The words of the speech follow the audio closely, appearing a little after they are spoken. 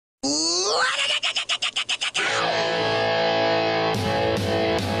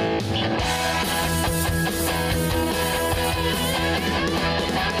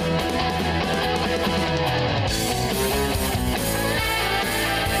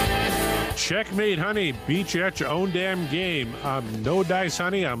Checkmate, honey. Beat you at your own damn game. No dice,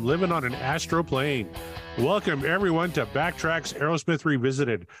 honey. I'm living on an astro plane. Welcome, everyone, to Backtracks Aerosmith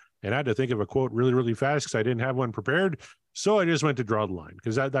Revisited. And I had to think of a quote really, really fast because I didn't have one prepared. So I just went to Draw the Line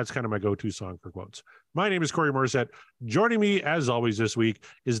because that's kind of my go-to song for quotes. My name is Corey Morissette. Joining me, as always, this week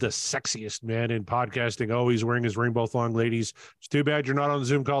is the sexiest man in podcasting, always wearing his rainbow thong, ladies. It's too bad you're not on the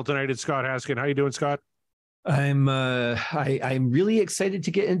Zoom call tonight. It's Scott Haskin. How you doing, Scott? I'm really excited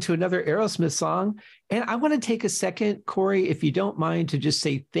to get into another Aerosmith song. And I want to take a second, Corey, if you don't mind, to just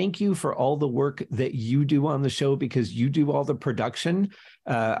say thank you for all the work that you do on the show, because you do all the production.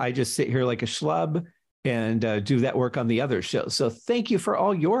 I just sit here like a schlub and do that work on the other show. So thank you for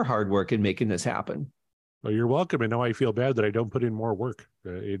all your hard work in making this happen. Well, you're welcome. And now I feel bad that I don't put in more work.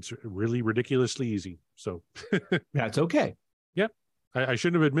 It's really ridiculously easy. So that's okay. Yep. I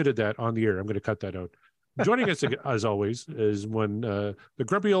shouldn't have admitted that on the air. I'm going to cut that out. Joining us, as always, is the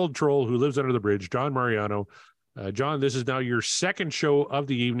grumpy old troll who lives under the bridge, John Mariano. John, this is now your second show of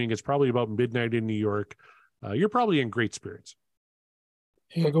the evening. It's probably about midnight in New York. You're probably in great spirits.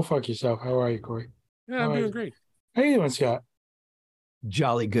 Yeah, go fuck yourself. How are you, Corey? Yeah, I'm doing great. How you doing, Scott?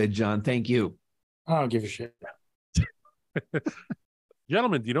 Jolly good, John. Thank you. I don't give a shit.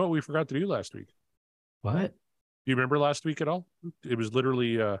 Gentlemen, do you know what we forgot to do last week? What? Do you remember last week at all? It was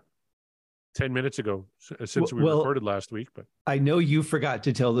literally 10 minutes ago since we recorded last week. But I know you forgot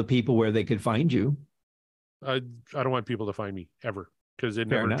to tell the people where they could find you. I don't want people to find me ever because it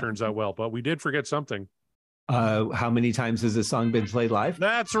never turns out well. But we did forget something. How many times has this song been played live?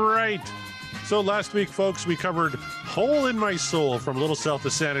 That's right. So last week, folks, we covered Hole in My Soul from Little South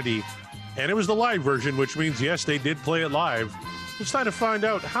of Sanity. And it was the live version, which means, yes, they did play it live. It's time to find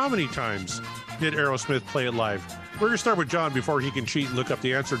out how many times did Aerosmith play it live. We're going to start with John before he can cheat and look up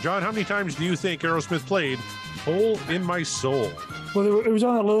the answer. John, how many times do you think Aerosmith played Hole in My Soul? Well, it was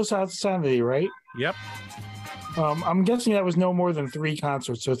on a Little South Sanity, right? Yep. I'm guessing that was no more than 3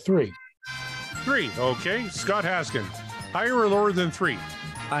 concerts, so 3. 3, okay. Scott Haskin, higher or lower than 3?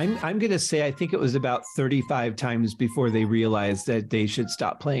 I'm going to say I think it was about 35 times before they realized that they should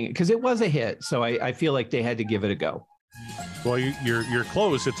stop playing it, because it was a hit. So I feel like they had to give it a go. Well, you're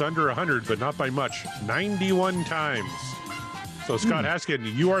close. It's under 100, but not by much. 91 times. So, Scott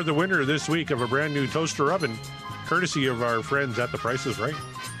Haskin, you are the winner this week of a brand new toaster oven, courtesy of our friends at The Price is Right.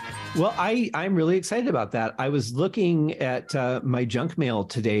 Well, I'm really excited about that. I was looking at my junk mail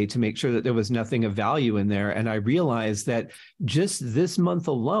today to make sure that there was nothing of value in there. And I realized that just this month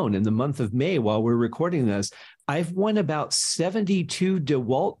alone, in the month of May, while we're recording this, I've won about 72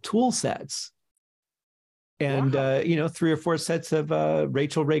 DeWalt tool sets. And, wow. 3 or 4 sets of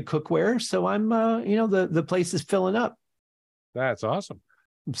Rachel Ray cookware. So I'm, the place is filling up. That's awesome.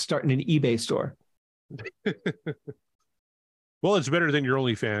 I'm starting an eBay store. Well, it's better than your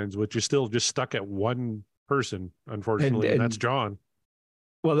OnlyFans, which is still just stuck at one person, unfortunately, and that's John.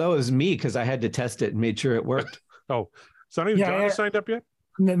 Well, that was me because I had to test it and made sure it worked. Oh, so not even John has signed up yet?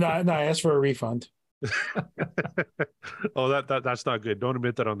 No, I asked for a refund. Oh, that's not good. Don't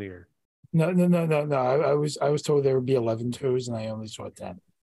admit that on the air. No. I was told there would be 11 twos, and I only saw 10.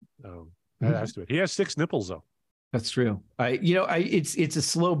 Oh, that has to be. He has 6 nipples, though. That's true. It's a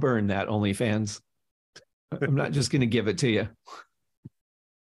slow burn, that OnlyFans. I'm not just going to give it to you.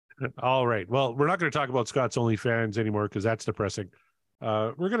 All right. Well, we're not going to talk about Scott's OnlyFans anymore because that's depressing.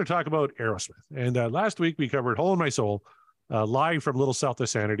 We're going to talk about Aerosmith. And last week we covered Hole in My Soul, live from Little South of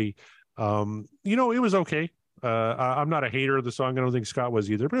Sanity. It was okay. I'm not a hater of the song. I don't think Scott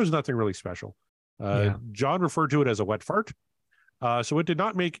was either, but it was nothing really special. John referred to it as a wet fart. So it did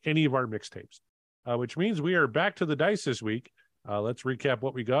not make any of our mixtapes, which means we are back to the dice this week. Let's recap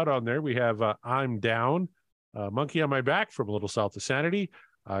what we got on there. We have I'm Down, Monkey on My Back from Little South of Sanity.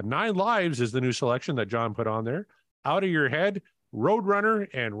 9 Lives is the new selection that John put on there. Out of Your Head, Roadrunner,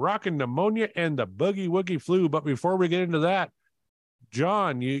 and Rockin' Pneumonia and the Boogie Woogie Flu. But before we get into that,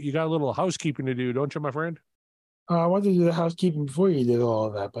 John, you got a little housekeeping to do, don't you, my friend? I wanted to do the housekeeping before you did all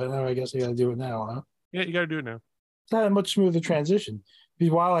of that, but now I guess I got to do it now, huh? Yeah, you got to do it now. It's not a much smoother transition.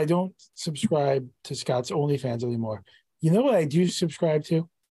 Because while I don't subscribe to Scott's OnlyFans anymore, you know what I do subscribe to?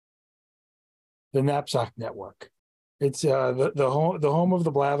 The Knapsack Network. It's the home of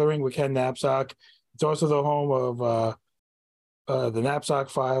the Blathering with Ken Knapsack. It's also the home of the Knapsack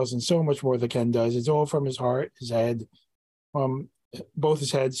Files and so much more that Ken does. It's all from his heart, his head, both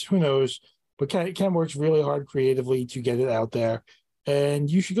his heads. Who knows? But Ken works really hard creatively to get it out there, and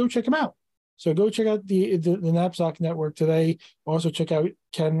you should go check him out. So go check out the Knapsack Network today. Also check out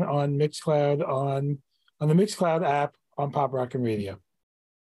Ken on Mixcloud on the Mixcloud app on Pop Rockin' Radio.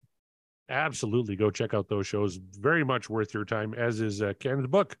 Absolutely. Go check out those shows. Very much worth your time, as is Ken's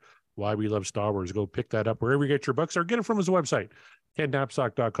book, Why We Love Star Wars. Go pick that up wherever you get your books or get it from his website,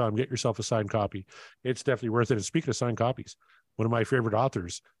 KenKnapsack.com. Get yourself a signed copy. It's definitely worth it. And speaking of signed copies, one of my favorite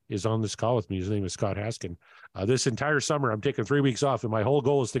authors is on this call with me. His name is Scott Haskin. This entire summer, I'm taking 3 weeks off, and my whole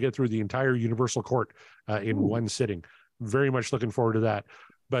goal is to get through the entire Universal Court in one sitting. Very much looking forward to that.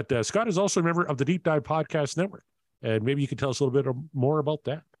 But Scott is also a member of the Deep Dive Podcast Network, and maybe you could tell us a little bit more about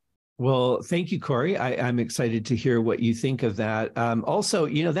that. Well, thank you, Corey. I'm excited to hear what you think of that. Also,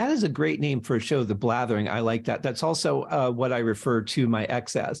 that is a great name for a show, The Blathering. I like that. That's also what I refer to my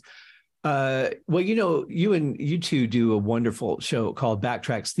ex as. Well, you two do a wonderful show called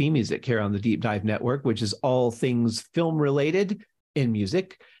Backtracks Theme Music here on the Deep Dive Network, which is all things film related in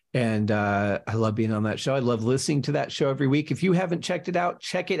music. And I love being on that show. I love listening to that show every week. If you haven't checked it out,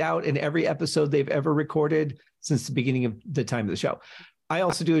 check it out in every episode they've ever recorded since the beginning of the time of the show. I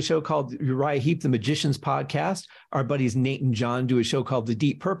also do a show called Uriah Heep, the Magicians Podcast. Our buddies Nate and John do a show called the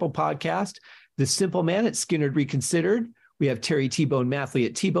Deep Purple Podcast. The Simple Man at Skinnerd Reconsidered. We have Terry T-Bone Mathley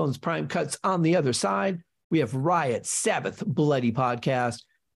at T-Bone's Prime Cuts on the other side. We have Riot Sabbath Bloody Podcast.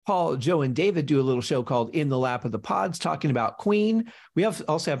 Paul, Joe, and David do a little show called In the Lap of the Pods, talking about Queen. We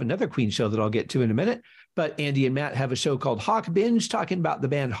also have another Queen show that I'll get to in a minute. But Andy and Matt have a show called Hawk Binge, talking about the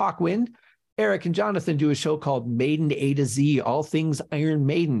band Hawkwind. Eric and Jonathan do a show called Maiden A to Z, all things Iron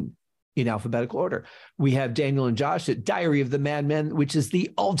Maiden in alphabetical order. We have Daniel and Josh at Diary of the Madmen, which is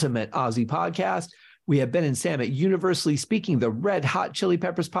the ultimate Aussie podcast. We have Ben and Sam at Universally Speaking, the Red Hot Chili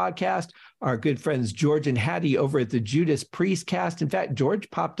Peppers podcast. Our good friends George and Hattie over at the Judas Priest cast. In fact,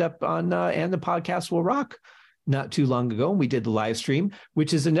 George popped up on And the Podcast Will Rock not too long ago, and we did the live stream,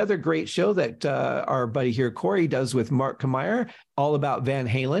 which is another great show that our buddy here, Corey, does with Mark Kameyer, all about Van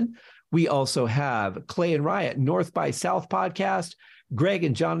Halen. We also have Clay and Riot, North by South podcast, Greg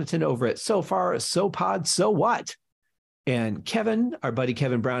and Jonathan over at So Far, So Pod, So What? And Kevin, our buddy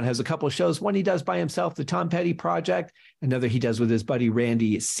Kevin Brown, has a couple of shows. One he does by himself, the Tom Petty Project. Another he does with his buddy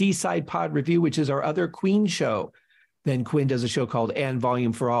Randy, Seaside Pod Review, which is our other Queen show. Then Quinn does a show called And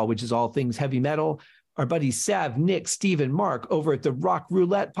Volume for All, which is all things heavy metal. Our buddies Sav, Nick, Steve, and Mark over at the Rock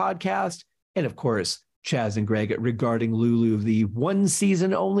Roulette podcast. And of course, Chaz and Greg at Regarding Lulu, the one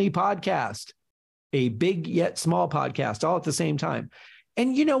season only podcast, a big yet small podcast, all at the same time.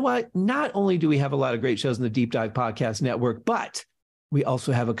 And you know what? Not only do we have a lot of great shows in the Deep Dive Podcast Network, but we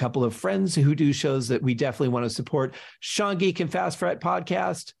also have a couple of friends who do shows that we definitely want to support. Sean Geek and Fast Fret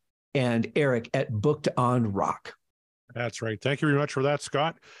podcast, and Eric at Booked on Rock. That's right. Thank you very much for that,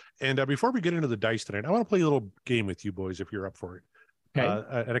 Scott. And before we get into the dice tonight, I want to play a little game with you boys if you're up for it. Okay.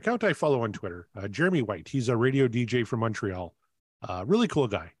 An account I follow on Twitter, Jeremy White. He's a radio DJ from Montreal. Really cool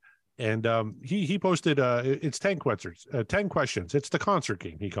guy. And he posted, it's 10 questions. It's the concert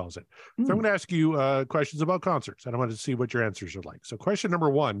game, he calls it. So I'm going to ask you questions about concerts, and I want to see what your answers are like. So question number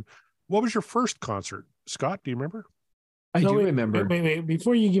one, what was your first concert? Scott, do you remember? I do remember. Wait.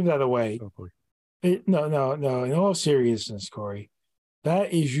 Before you give that away, no. In all seriousness, Corey,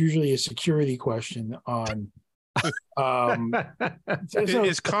 that is usually a security question on...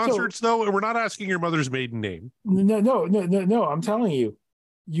 is concerts though? We're not asking your mother's maiden name. No. I'm telling you,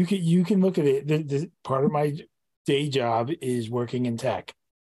 you can look at it. The part of my day job is working in tech,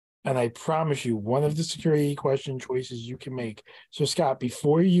 and I promise you, one of the security question choices you can make. So, Scott,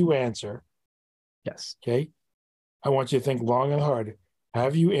 before you answer, yes, okay, I want you to think long and hard.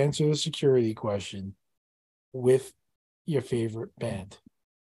 Have you answered the security question with your favorite band?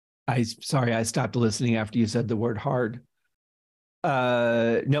 Sorry, I stopped listening after you said the word hard.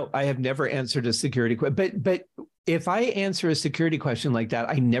 No, I have never answered a security question. But if I answer a security question like that,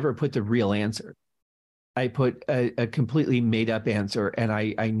 I never put the real answer. I put a completely made up answer, and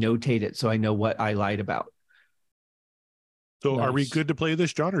I notate it so I know what I lied about. So Are we good to play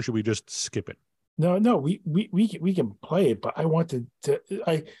this, John, or should we just skip it? No, we can play it, but I wanted to.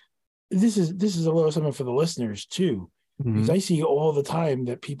 This is a little something for the listeners too. Because I see all the time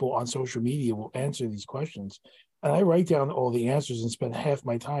that people on social media will answer these questions, and I write down all the answers and spend half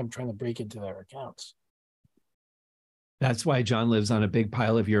my time trying to break into their accounts. That's why John lives on a big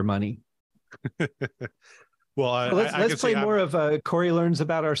pile of your money. Well, let's play more of Corey learns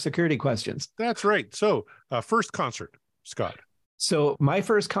about our security questions. That's right. So first concert, Scott. So my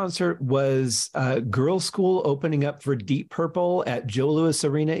first concert was Girls' School opening up for Deep Purple at Joe Louis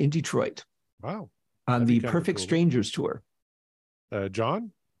Arena in Detroit. Wow. On the Perfect Strangers tour.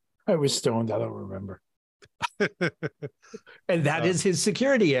 John? I was stoned. I don't remember. And that is his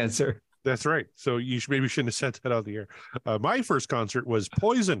security answer. That's right. So maybe shouldn't have sent that out of the air. My first concert was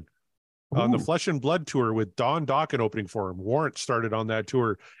Poison on the Flesh and Blood tour with Don Dokken opening for him. Warrant started on that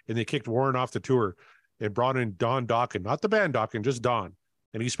tour, and they kicked Warren off the tour and brought in Don Dokken, not the band Dokken, just Don.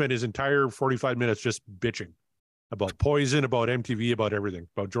 And he spent his entire 45 minutes just bitching about Poison, about MTV, about everything,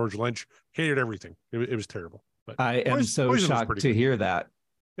 about George Lynch. Hated everything. It was terrible. But I am so shocked to hear that.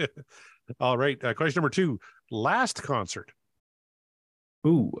 All right. Question number 2. Last concert.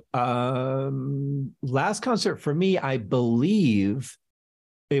 Last concert for me, I believe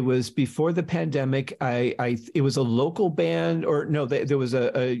it was before the pandemic. It was a local band, or no, there was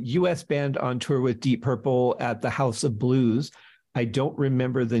a US band on tour with Deep Purple at the House of Blues. I don't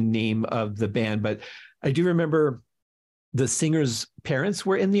remember the name of the band, but I do remember the singer's parents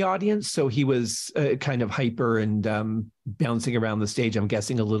were in the audience. So he was kind of hyper and bouncing around the stage, I'm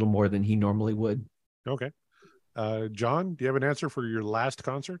guessing a little more than he normally would. Okay. John, do you have an answer for your last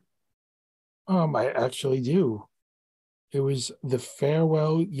concert? I actually do. It was the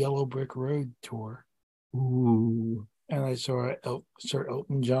Farewell Yellow Brick Road tour. Ooh. And I saw Sir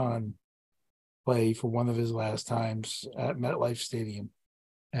Elton John play for one of his last times at MetLife Stadium.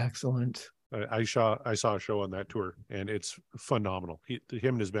 Excellent. I saw a show on that tour, and it's phenomenal. Him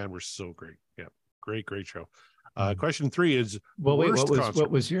and his band were so great. Yeah, great show. Question 3 is what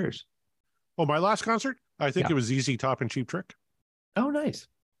was yours? Oh, my last concert? I think it was ZZ Top and Cheap Trick. Oh, nice.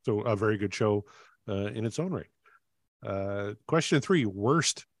 So a very good show in its own right. Question 3,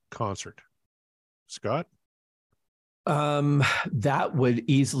 worst concert. Scott? That would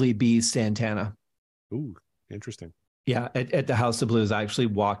easily be Santana. Ooh, interesting. Yeah, at the House of Blues, I actually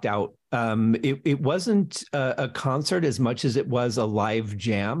walked out. It wasn't a concert as much as it was a live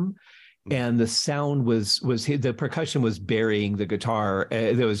jam, and the sound was the percussion was burying the guitar.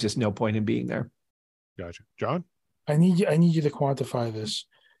 There was just no point in being there. Gotcha, John. I need you to quantify this.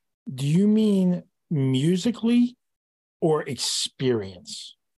 Do you mean musically or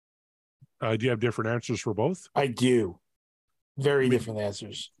experience? Do you have different answers for both? I do. Very different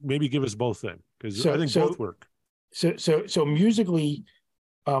answers. Maybe give us both then, because I think both work. So musically,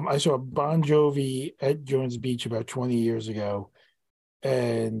 I saw Bon Jovi at Jones Beach about 20 years ago,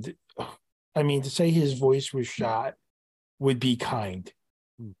 and I mean, to say his voice was shot would be kind.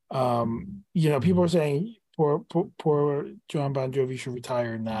 People are saying poor John Bon Jovi should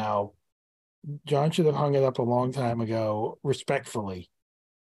retire now. John should have hung it up a long time ago, respectfully,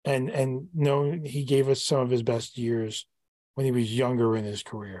 and no, he gave us some of his best years when he was younger in his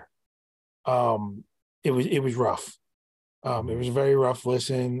career. It was rough. It was a very rough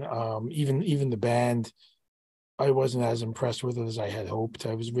listen. Even the band, I wasn't as impressed with it as I had hoped.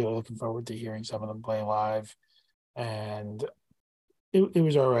 I was really looking forward to hearing some of them play live, and it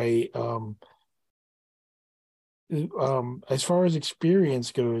was all right. As far as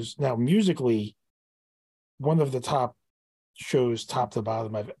experience goes, now musically, one of the top shows, top to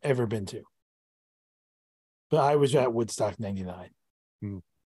bottom, I've ever been to. But I was at Woodstock '99,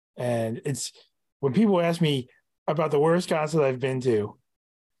 and it's when people ask me about the worst concert I've been to,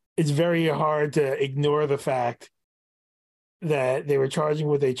 it's very hard to ignore the fact that they were charging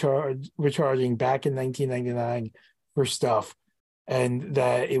what they were charging back in 1999 for stuff, and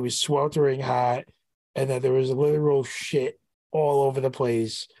that it was sweltering hot, and that there was literal shit all over the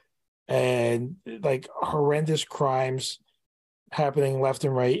place, and like horrendous crimes happening left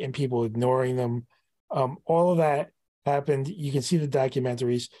and right, and people ignoring them. All of that happened. You can see the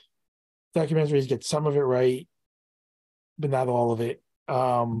documentaries. Documentaries get some of it right, but not all of it.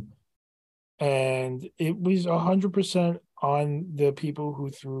 And it was 100% on the people who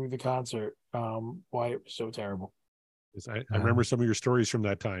threw the concert. Why it was so terrible. I remember some of your stories from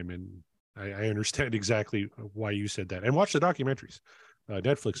that time, and I understand exactly why you said that. And watch the documentaries.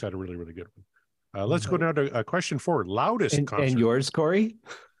 Netflix had a really, really good one. Let's go down to question 4. Loudest concert. And yours, Corey?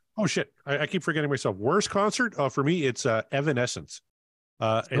 Oh, shit. I keep forgetting myself. Worst concert? For me, it's Evanescence.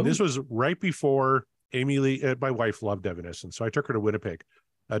 And this was right before Amy Lee, my wife loved Evanescence. So I took her to Winnipeg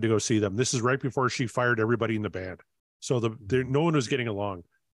to go see them. This is right before she fired everybody in the band. So no one was getting along,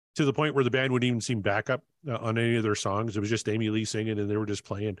 to the point where the band wouldn't even seem backup on any of their songs. It was just Amy Lee singing, and they were just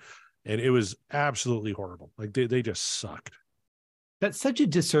playing. And it was absolutely horrible. Like they just sucked. That's such a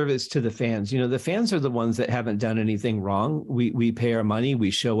disservice to the fans. The fans are the ones that haven't done anything wrong. We pay our money,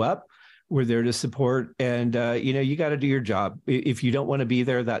 we show up, we're there to support, and you got to do your job. If you don't want to be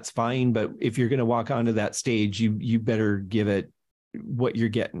there, that's fine. But if you're going to walk onto that stage, you better give it what you're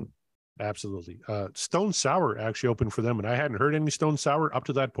getting. Absolutely. Stone Sour actually opened for them, and I hadn't heard any Stone Sour up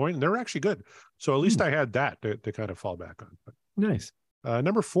to that point, and they were actually good. So at least I had that to kind of fall back on. But, nice.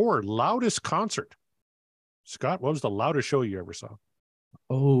 Number 4, loudest concert. Scott, what was the loudest show you ever saw?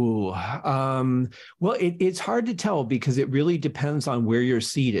 Oh, Well, it's hard to tell because it really depends on where you're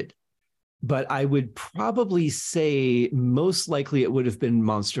seated. But I would probably say most likely it would have been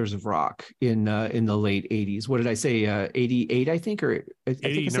Monsters of Rock in the late 80s. What did I say? 88, I think, or I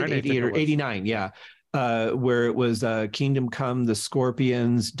think I said 88 or 89. Yeah. Where it was Kingdom Come, the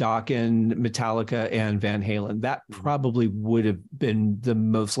Scorpions, Dokken, Metallica, and Van Halen. That probably would have been the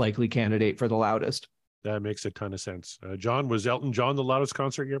most likely candidate for the loudest. That makes a ton of sense. John, was Elton John the loudest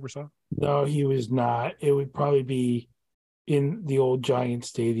concert you ever saw? No, he was not. It would probably be in the old Giant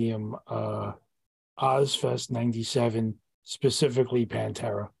Stadium, Ozfest 97, specifically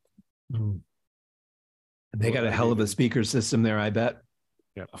Pantera. They got a hell of a speaker system there, I bet.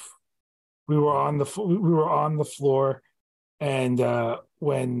 Yeah. We were on the floor, and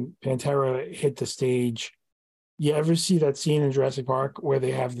when Pantera hit the stage, you ever see that scene in Jurassic Park where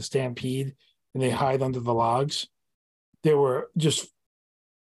they have the stampede and they hide under the logs? There were just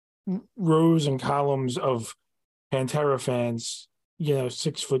rows and columns of Pantera fans,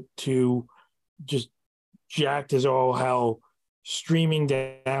 6'2", just jacked as all hell, streaming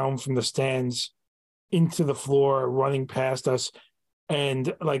down from the stands into the floor, running past us.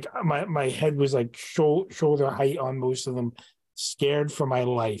 And like my head was like shoulder height on most of them, scared for my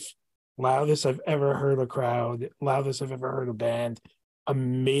life. Loudest I've ever heard a crowd, loudest I've ever heard a band.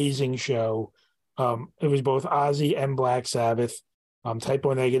 Amazing show. It was both Ozzy and Black Sabbath. Type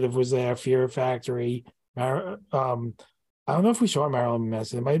O Negative was there, Fear Factory. I don't know if we saw Marilyn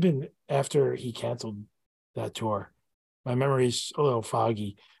Manson. It might have been after he canceled that tour. My memory's a little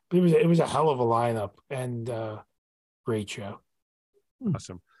foggy, but it was a hell of a lineup and great show.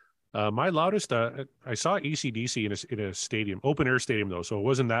 Awesome. My loudest, I saw AC/DC in a stadium, open air stadium though, so it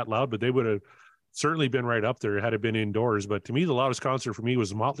wasn't that loud, but they would have certainly been right up there had it been indoors. But to me, the loudest concert for me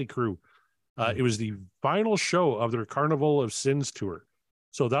was Motley Crue. It was the final show of their Carnival of Sins tour.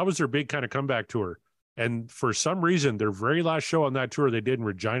 So that was their big kind of comeback tour. And for some reason, their very last show on that tour, they did in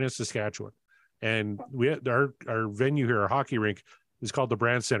Regina, Saskatchewan. And we had our venue here, our hockey rink, is called the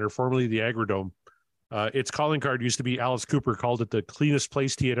Brand Center, formerly the Agrodome. Its calling card used to be Alice Cooper called it the cleanest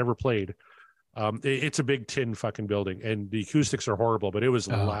place he had ever played. It's a big tin fucking building, and the acoustics are horrible, but it was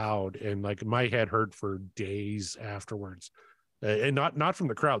loud, and like my head hurt for days afterwards. And not from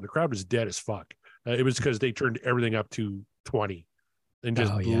the crowd. The crowd was dead as fuck. It was because they turned everything up to 20 and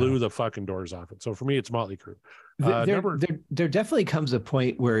just blew the fucking doors off it. So for me, it's Motley Crue. There definitely comes a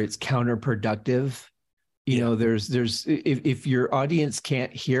point where it's counterproductive. You know, there's if your audience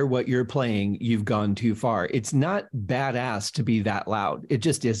can't hear what you're playing, you've gone too far. It's not badass to be that loud. It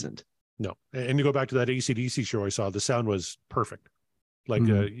just isn't. No. And you go back to that AC/DC show I saw, the sound was perfect. Like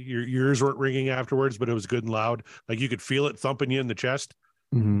your ears weren't ringing afterwards, but it was good and loud. Like you could feel it thumping you in the chest,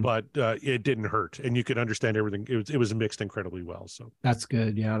 but it didn't hurt, and you could understand everything. It was mixed incredibly well. So that's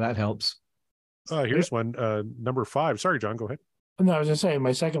good. Yeah, that helps. Here's one, number 5. Sorry, John, go ahead. No, I was gonna say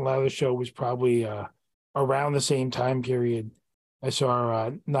my second loudest show was probably around the same time period. I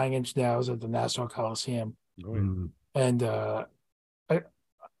saw 9 Inch Nails at the Nassau Coliseum, and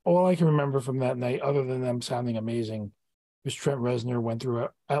all I can remember from that night, other than them sounding amazing, was Trent Reznor went through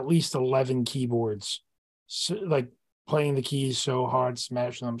at least 11 keyboards, like playing the keys so hard,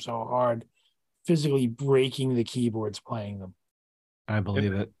 smashing them so hard, physically breaking the keyboards playing them. I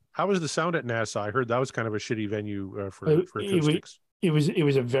believe it. How was the sound at Nassau? I heard that was kind of a shitty venue for acoustics. It was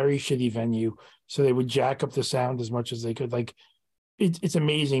a very shitty venue, so they would jack up the sound as much as they could. Like it's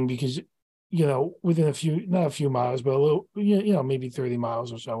amazing because within not a few miles, but a little, maybe 30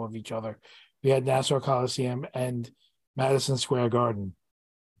 miles or so of each other, we had Nassau Coliseum and Madison Square Garden.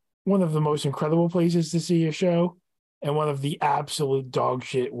 One of the most incredible places to see a show, and one of the absolute dog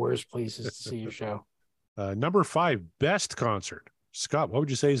shit worst places to see a show. Number 5, best concert. Scott, what would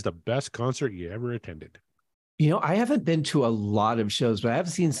you say is the best concert you ever attended? I haven't been to a lot of shows, but I have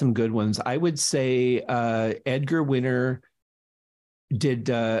seen some good ones. I would say Edgar Winter did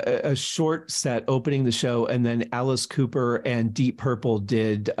a short set opening the show, and then Alice Cooper and Deep Purple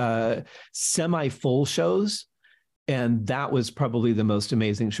did semi-full shows. And that was probably the most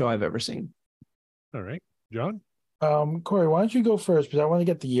amazing show I've ever seen. All right. John? Corey, why don't you go first? Because I want to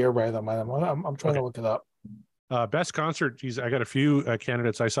get the year right on mine. I'm trying to look it up. Best concert. Geez, I got a few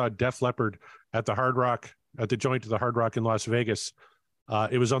candidates. I saw Def Leppard at the Hard Rock, at the joint to the Hard Rock in Las Vegas.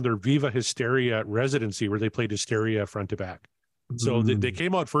 It was on their Viva Hysteria residency where they played Hysteria front to back. So they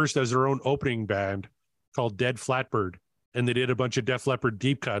came out first as their own opening band called Dead Flatbird, and they did a bunch of Def Leppard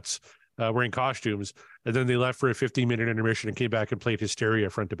deep cuts wearing costumes. And then they left for a 15-minute intermission and came back and played Hysteria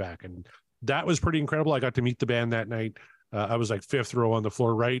front to back. And that was pretty incredible. I got to meet the band that night. I was like 5th row on the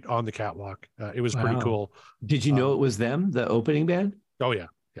floor, right on the catwalk. It was pretty cool. Did you know it was them, the opening band? Oh, yeah.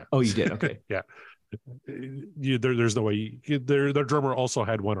 Yeah. Oh, you did? Okay. Yeah. There's no way. Their drummer also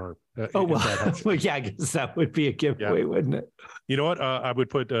had one arm. Oh, well, well, yeah, I guess that would be a giveaway, wouldn't it? You know what? I would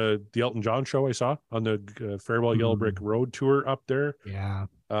put the Elton John show I saw on the Farewell Yellow Brick Road tour up there. Yeah.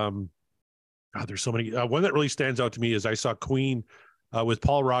 God, there's so many. One that really stands out to me is I saw Queen with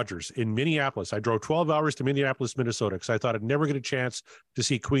Paul Rogers in Minneapolis. I drove 12 hours to Minneapolis, Minnesota, because I thought I'd never get a chance to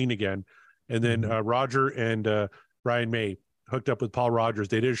see Queen again. And then Roger and Brian May hooked up with Paul Rogers.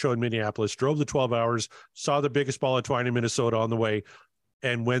 They did a show in Minneapolis, drove the 12 hours, saw the biggest ball of twine in Minnesota on the way,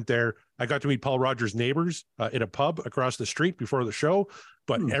 and went there. I got to meet Paul Rogers' neighbors in a pub across the street before the show,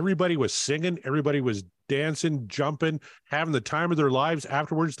 but everybody was singing, everybody was dancing, jumping, having the time of their lives.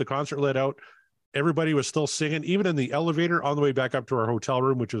 Afterwards, the concert let out. Everybody was still singing, even in the elevator on the way back up to our hotel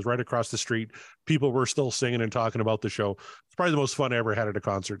room, which was right across the street. People were still singing and talking about the show. It's probably the most fun I ever had at a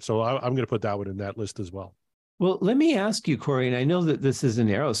concert. So I'm going to put that one in that list as well. Well, let me ask you, Corey, and I know that this is an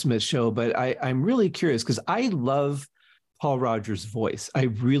Aerosmith show, but I'm really curious because I love Paul Rogers' voice. I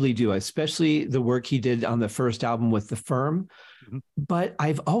really do, especially the work he did on the first album with The Firm. But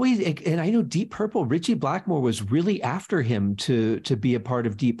I've always, and I know Deep Purple, Richie Blackmore was really after him to be a part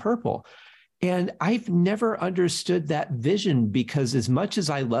of Deep Purple. And I've never understood that vision because as much as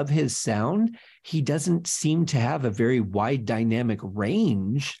I love his sound, he doesn't seem to have a very wide dynamic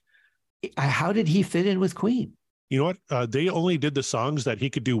range. How did he fit in with Queen? You know what? They only did the songs that he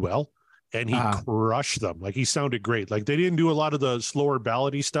could do well, and he crushed them. Like, he sounded great. Like, they didn't do a lot of the slower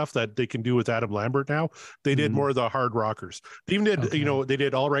ballady stuff that they can do with Adam Lambert now. They did more of the hard rockers. They even did, they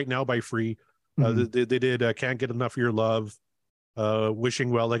did All Right Now by Free. They did Can't Get Enough of Your Love,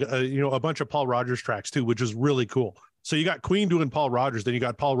 Wishing Well, like, a bunch of Paul Rogers tracks too, which is really cool. So you got Queen doing Paul Rogers, then you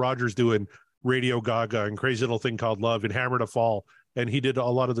got Paul Rogers doing Radio Gaga and Crazy Little Thing Called Love and Hammer to Fall. And he did a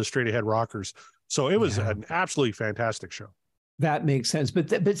lot of the straight ahead rockers. So it was an absolutely fantastic show. That makes sense.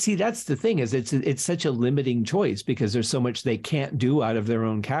 But see, that's the thing is it's such a limiting choice because there's so much they can't do out of their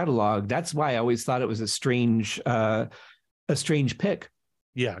own catalog. That's why I always thought it was a strange pick.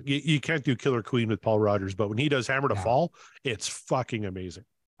 Yeah, you can't do Killer Queen with Paul Rogers, but when he does Hammer to Fall, it's fucking amazing.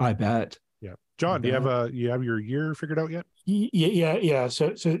 I bet. Yeah. John, do you have your year figured out yet? Yeah.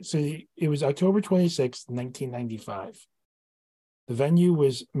 So it was October 26th, 1995. The venue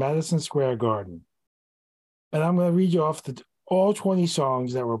was Madison Square Garden. And I'm going to read you off all 20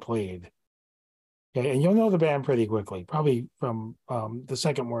 songs that were played. Okay, and you'll know the band pretty quickly, probably from the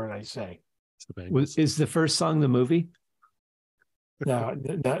second word I say. Is the first song the movie? No,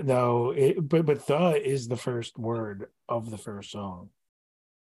 but the is the first word of the first song.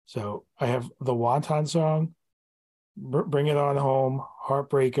 So I have the Wonton Song, Bring It On Home,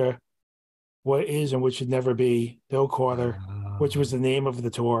 Heartbreaker, What Is and What Should Never Be, No Quarter, which was the name of the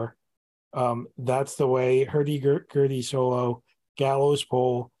tour. That's the Way, Hurdy-Gurdy Solo, Gallows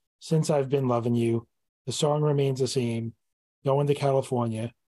Pole, Since I've Been Loving You, The Song Remains the Same, Going to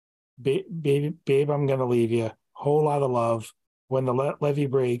California, Babe, I'm Gonna Leave You, Whole Lot of Love, When the Levee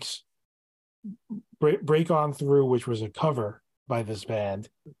Breaks, Break On Through, which was a cover by this band.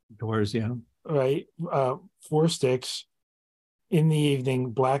 Doors, yeah. Right. Four Sticks, In the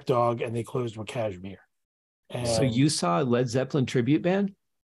Evening, Black Dog, and they closed with Kashmir. And so you saw a Led Zeppelin tribute band?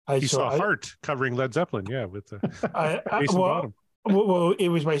 I saw Heart covering Led Zeppelin, with Jason Bottom. Well, it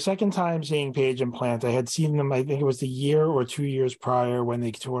was my second time seeing Page and Plant. I had seen them, I think it was the year or 2 years prior when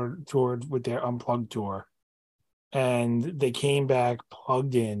they toured with their Unplugged tour. And they came back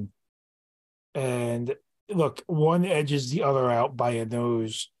plugged in. And look, one edges the other out by a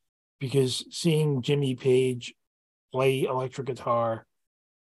nose, because seeing Jimmy Page play electric guitar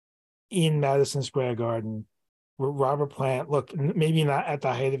in Madison Square Garden with Robert Plant, look, maybe not at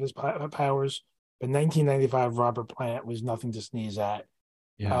the height of his powers, but 1995 Robert Plant was nothing to sneeze at.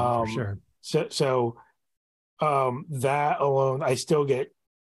 Yeah, for sure. So that alone, I still get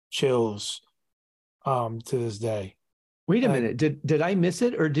chills to this day. Wait a minute. Did I miss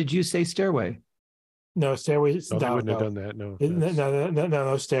it, or did you say Stairway? No, Stairway. No, they wouldn't have done that. No,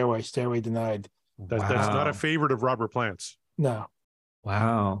 no, Stairway. Stairway denied. That's not a favorite of Robert Plant's. No.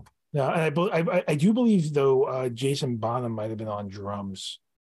 Wow. No, and I do believe though Jason Bonham might have been on drums.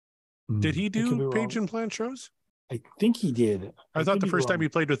 Did he do Page and Plant shows? I think he did. I thought the first time he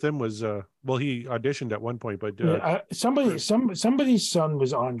played with them was he auditioned at one point, but somebody's son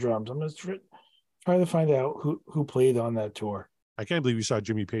was on drums. I'm gonna try to find out who played on that tour. I can't believe you saw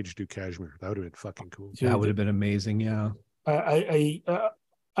Jimmy Page do Kashmir. That would have been fucking cool. That would have been amazing. Yeah. I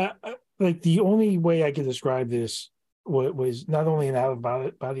like, the only way I could describe this was not only an out of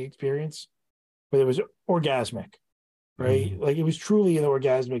body experience, but it was orgasmic, right? Like, it was truly an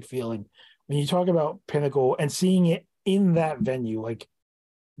orgasmic feeling when you talk about Pinnacle and seeing it in that venue. Like,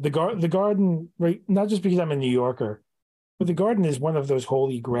 the Garden, right? Not just because I'm a New Yorker, but the Garden is one of those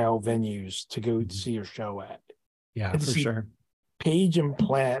holy grail venues to go see your show at. Yeah, And to for see sure. Page and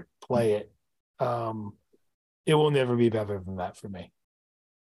Plant play it. It will never be better than that for me.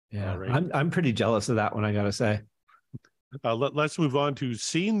 Yeah, right. I'm pretty jealous of that one, I gotta say. Let's move on to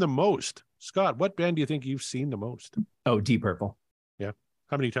seen the most. Scott, what band do you think you've seen the most? Oh, Deep Purple. Yeah.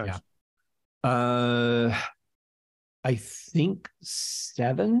 How many times? Yeah. I think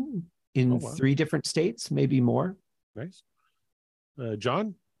 7 in 3 different states, maybe more. Nice.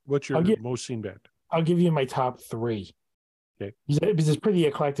 John, what's your most seen band? I'll give you my top 3. Okay. Because it's pretty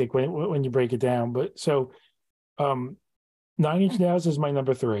eclectic when you break it down. But so 9 Inch Nails is my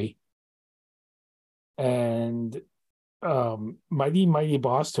number 3. And Mighty Mighty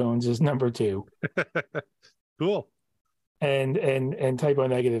Boss Tones is number 2. Cool. And Typo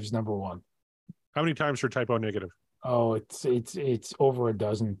Negative is number 1. How many times for Typo Negative? Oh, it's over a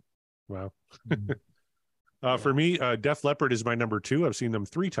dozen. Wow. For me, Def Leppard is my number 2. I've seen them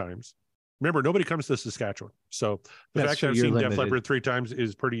 3 times. Remember, nobody comes to Saskatchewan. So the fact that I've seen Def Leppard 3 times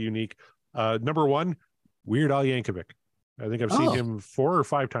is pretty unique. Number 1, Weird Al Yankovic. I think I've seen him 4 or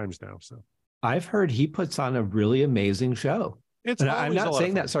 5 times now. So I've heard he puts on a really amazing show. I'm not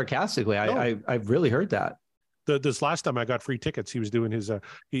saying that sarcastically. No. I've really heard that. This last time I got free tickets, he was doing his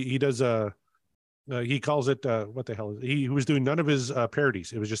he does he calls it what the hell is it? He was doing none of his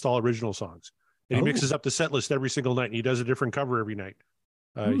parodies. It was just all original songs, and he mixes up the set list every single night, and he does a different cover every night.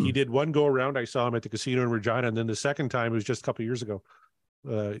 He did one go around. I saw him at the casino in Regina, and then the second time, it was just a couple of years ago.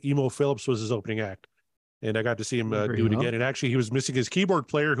 Emo Phillips was his opening act, and I got to see him do it again. And actually, he was missing his keyboard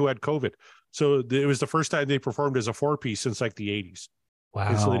player who had COVID, so it was the first time they performed as a 4-piece since like the 80s. Wow!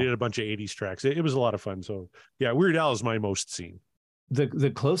 And so they did a bunch of 80s tracks. It was a lot of fun. So yeah, Weird Al is my most seen.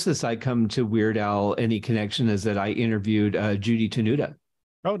 The closest I come to Weird Al any connection is that I interviewed Judy Tenuta.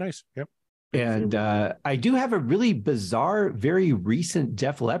 Oh, nice. Yep. And I do have a really bizarre, very recent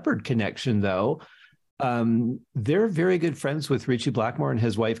Def Leppard connection, though. They're very good friends with Richie Blackmore and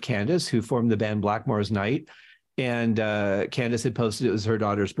his wife, Candace, who formed the band Blackmore's Night. And Candace had posted it was her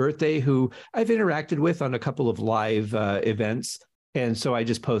daughter's birthday, who I've interacted with on a couple of live events. And so I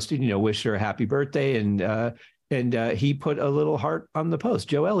just posted, wish her a happy birthday. And he put a little heart on the post.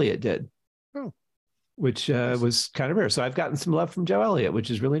 Joe Elliott did. Oh. Which was kind of rare. So I've gotten some love from Joe Elliott, which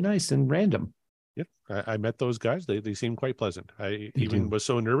is really nice and random. Yep. I met those guys. They seem quite pleasant. I was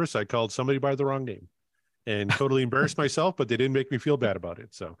so nervous, I called somebody by the wrong name and totally embarrassed myself, but they didn't make me feel bad about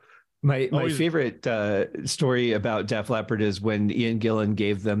it. So my favorite story about Def Leppard is when Ian Gillan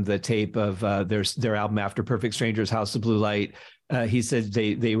gave them the tape of their album After Perfect Strangers, House of Blue Light. He said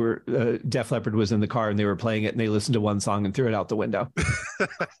they were Def Leppard was in the car and they were playing it and they listened to one song and threw it out the window.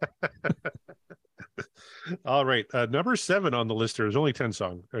 All right. Number 7 on the list. There's only 10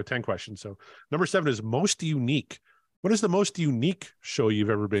 questions. So number 7 is most unique. What is the most unique show you've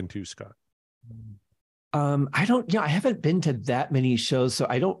ever been to, Scott? I haven't been to that many shows, so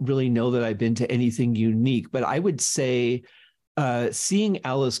I don't really know that I've been to anything unique, but I would say seeing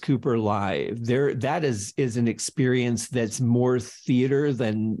Alice Cooper live, that is an experience that's more theater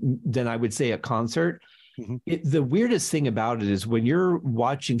than I would say a concert. Mm-hmm. The weirdest thing about it is when you're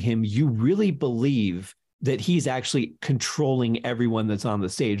watching him, you really believe that he's actually controlling everyone that's on the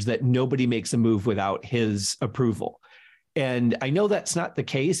stage, that nobody makes a move without his approval. And I know that's not the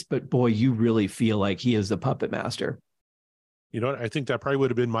case, but boy, you really feel like he is the puppet master. You know what? I think that probably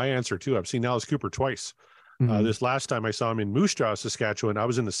would have been my answer too. I've seen Alice Cooper twice. Mm-hmm. This last time I saw him in Moose Jaw, Saskatchewan, I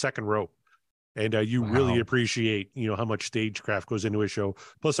was in the second row. And you really appreciate, how much stagecraft goes into a show.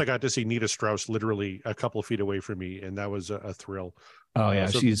 Plus, I got to see Nita Strauss literally a couple of feet away from me, and that was a thrill. Oh, yeah,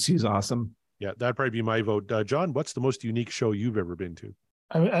 she's awesome. Yeah, that'd probably be my vote. John, what's the most unique show you've ever been to?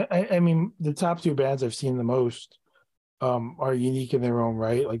 I mean, the top 2 bands I've seen the most are unique in their own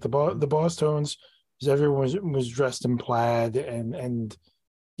right. Like the Boss Tones, because everyone was dressed in plaid, and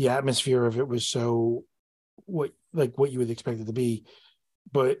the atmosphere of it was so what you would expect it to be.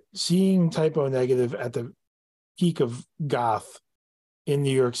 But seeing Typo Negative at the peak of goth in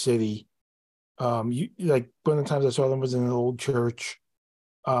New York City, one of the times I saw them was in an old church.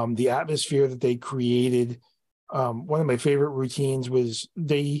 The atmosphere that they created. One of my favorite routines was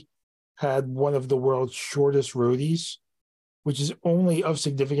they had one of the world's shortest roadies, which is only of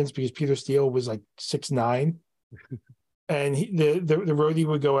significance because Peter Steele was like 6'9", and the roadie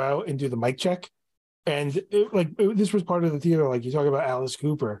would go out and do the mic check. And this was part of the theater, like you talk about Alice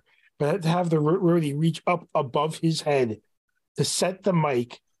Cooper, but to have the roadie reach up above his head to set the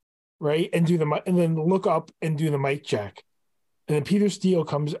mic, right, and do the mic, and then look up and do the mic check, and then Peter Steele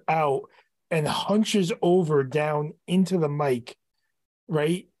comes out and hunches over down into the mic,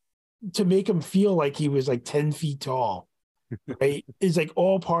 right, to make him feel like he was like 10 feet tall, right? Is like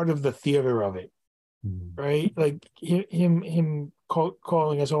all part of the theater of it, right? Like him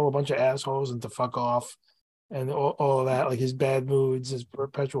calling us all a bunch of assholes and to fuck off and all of that, like his bad moods, his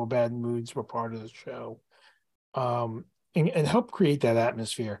perpetual bad moods were part of the show. And help create that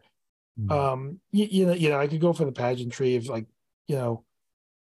atmosphere. You know, I could go for the pageantry of like, you know,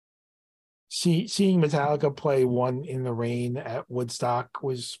 seeing Metallica play One in the Rain at Woodstock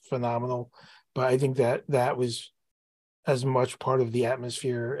was phenomenal, but I think that was as much part of the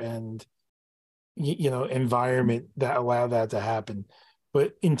atmosphere and you know environment that allowed that to happen.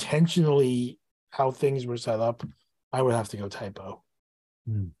 But intentionally, how things were set up, I would have to go Typo.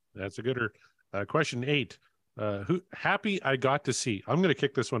 That's a gooder. Question 8. Who happy I got to see? I'm going to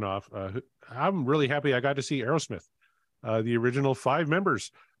kick this one off. I'm really happy I got to see Aerosmith, the original 5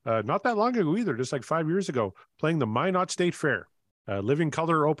 members. Not that long ago either, just like 5 years ago, playing the Minot State Fair. Living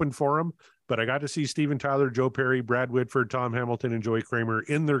Color opened for them, but I got to see Steven Tyler, Joe Perry, Brad Whitford, Tom Hamilton, and Joey Kramer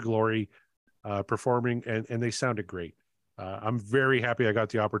in their glory performing, and they sounded great. I'm very happy I got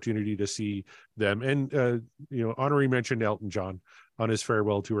the opportunity to see them. And, you know, Honoree mentioned Elton John on his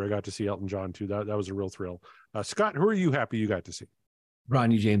farewell tour. I got to see Elton John too. That was a real thrill. Scott, who are you happy you got to see?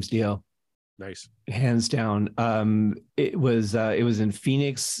 Ronnie James Dio. Nice. Hands down. It was in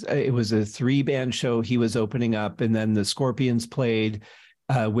Phoenix. It was a 3-band show. He was opening up, and then the Scorpions played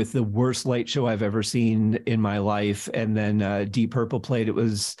with the worst light show I've ever seen in my life. And then Deep Purple played. It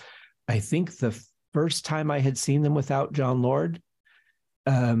was, I think, the first time I had seen them without John Lord.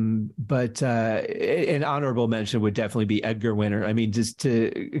 But an honorable mention would definitely be Edgar Winter. I mean,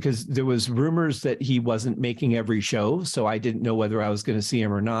 because there was rumors that he wasn't making every show, so I didn't know whether I was going to see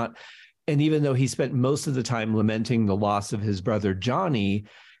him or not. And even though he spent most of the time lamenting the loss of his brother Johnny,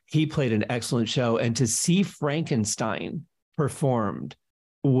 he played an excellent show. And to see Frankenstein performed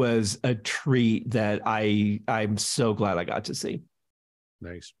was a treat that I'm so glad I got to see.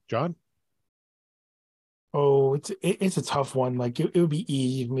 Nice. John? Oh, it's a tough one. Like it would be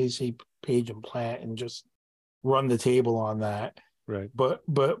easy for me to say Page and Plant and just run the table on that. Right. But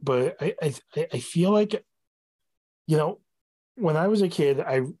I feel like, you know, when I was a kid,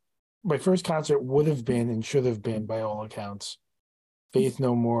 my first concert would have been and should have been, by all accounts, Faith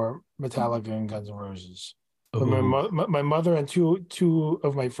No More, Metallica, and Guns N' Roses. But my mother and two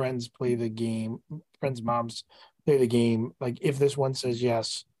of my friends play the game. Friends' moms play the game. Like, if this one says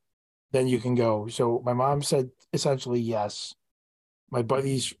yes, then you can go. So my mom said essentially yes. My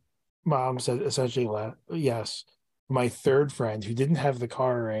buddy's mom said essentially yes. My third friend, who didn't have the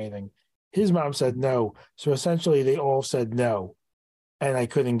car or anything, his mom said no. So essentially they all said no, and I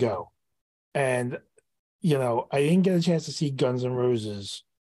couldn't go. And, you know, I didn't get a chance to see Guns N' Roses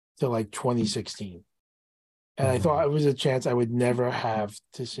till like 2016. And I thought it was a chance I would never have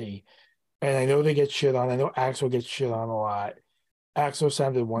to see. And I know they get shit on. I know Axl gets shit on a lot. Axl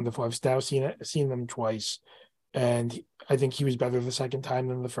sounded wonderful. I've now seen them twice, and I think he was better the second time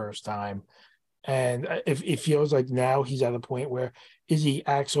than the first time. And it feels like now he's at a point where, is he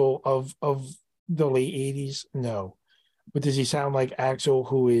Axl of the late 80s? No. But does he sound like Axl,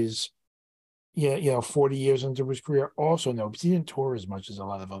 who is, you know, 40 years into his career? Also no, because he didn't tour as much as a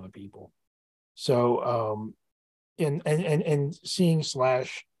lot of other people. So and seeing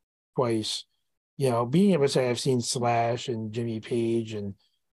Slash twice, you know, being able to say I've seen Slash and Jimmy Page and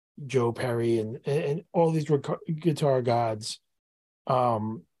Joe Perry and all these guitar gods,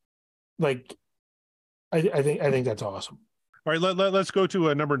 like I think that's awesome. All right, let's go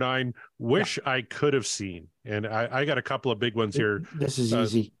to number 9. Wish I could have seen, and I got a couple of big ones here. This is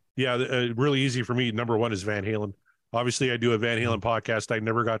easy. Yeah, really easy for me. Number 1 is Van Halen. Obviously, I do a Van Halen podcast. I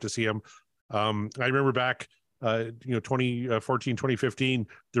never got to see him. I remember back, 2014, 2015,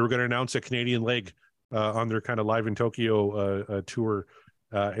 they were going to announce a Canadian leg on their kind of Live in Tokyo tour.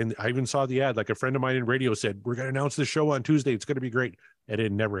 And I even saw the ad. Like, a friend of mine in radio said, we're going to announce the show on Tuesday. It's going to be great. And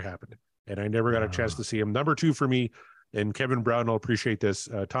it never happened. And I never got a chance to see him. Number 2 for me, and Kevin Brown will appreciate this,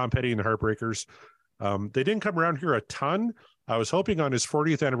 Tom Petty and the Heartbreakers. They didn't come around here a ton. I was hoping on his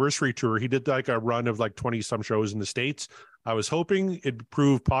 40th anniversary tour, he did like a run of like 20 some shows in the States. I was hoping it'd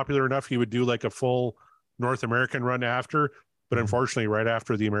prove popular enough he would do like a full North American run after, but unfortunately right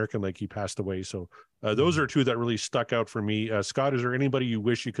after the American leg, he passed away. So those are 2 that really stuck out for me. Scott, is there anybody you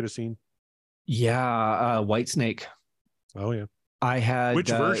wish you could have seen? Yeah, Whitesnake. Oh yeah. I had Which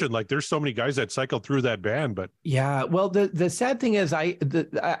version? Like, there's so many guys that cycled through that band, but yeah. Well, the sad thing is, I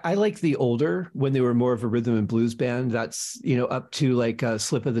like the older when they were more of a rhythm and blues band. That's up to like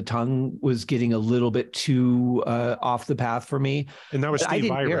Slip of the Tongue was getting a little bit too off the path for me. and that was But I Steve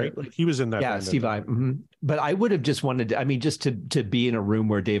didn't Vai, care. right? He was in that Yeah, band. Steve Vai. But I would have just wanted to, I mean, just to be in a room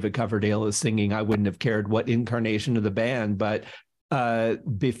where David Coverdale is singing, I wouldn't have cared what incarnation of the band. But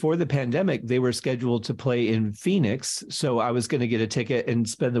before the pandemic, they were scheduled to play in Phoenix. So I was going to get a ticket and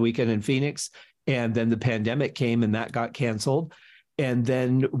spend the weekend in Phoenix. And then the pandemic came and that got canceled. And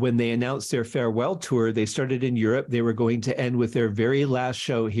then when they announced their farewell tour, they started in Europe. They were going to end with their very last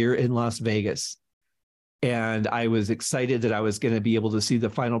show here in Las Vegas. And I was excited that I was going to be able to see the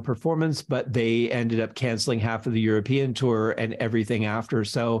final performance, but they ended up canceling half of the European tour and everything after.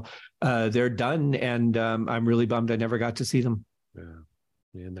 So they're done. And I'm really bummed I never got to see them.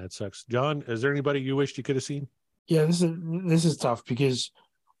 Yeah, and that sucks. John, is there anybody you wished you could have seen? Yeah, this is tough because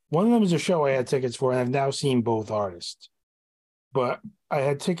one of them is a show I had tickets for, and I've now seen both artists. But I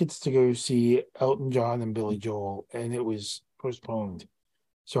had tickets to go see Elton John and Billy Joel, and it was postponed.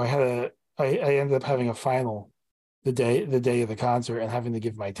 So I ended up having a final the day of the concert and having to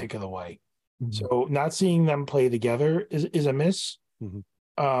give my ticket away. Mm-hmm. So not seeing them play together is a miss.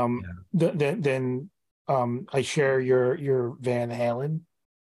 Mm-hmm. Then I share your Van Halen.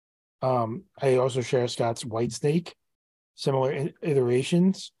 I also share Scott's Whitesnake, similar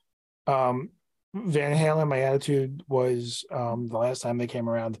iterations. Van Halen, my attitude was the last time they came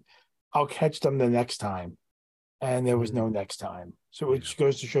around, I'll catch them the next time. And there was no next time. So which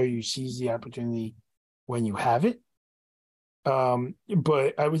goes to show you seize the opportunity when you have it.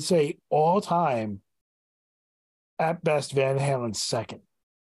 But I would say all time, at best, Van Halen's second.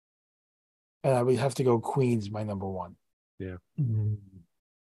 And I would have to go Queen's my number one. Yeah. Mm-hmm.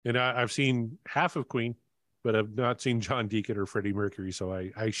 And I've seen half of Queen, but I've not seen John Deacon or Freddie Mercury. So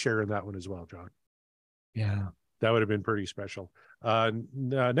I share in that one as well, John. Yeah. That would have been pretty special.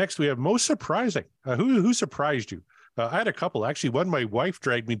 Next, we have most surprising. Who surprised you? I had a couple. Actually, one my wife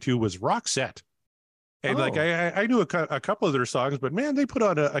dragged me to was Roxette. And like I knew a couple of their songs, but man, they put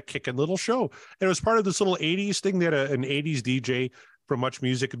on a kicking little show. And it was part of this little 80s thing. They had an 80s DJ from Much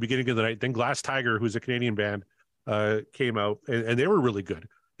Music at the beginning of the night. Then Glass Tiger, who's a Canadian band, came out, and they were really good.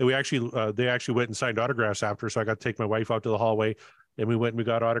 And they actually went and signed autographs after. So I got to take my wife out to the hallway, and we went and we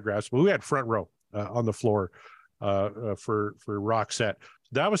got autographs. But we had front row on the floor for Roxette.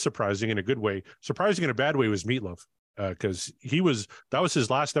 That was surprising in a good way. Surprising in a bad way was Meatloaf, because that was his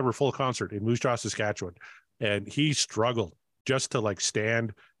last ever full concert in Moose Jaw, Saskatchewan, and he struggled just to like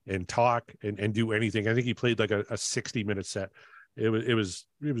stand and talk and do anything. I think he played like a 60-minute set. It was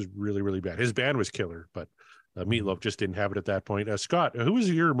really, really bad. His band was killer, but Meatloaf just didn't have it at that point. Scott, who was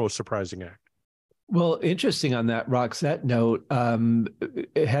your most surprising act? Well, interesting on that Roxette note,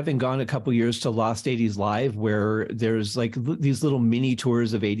 having gone a couple years to Lost 80s Live, where there's like these little mini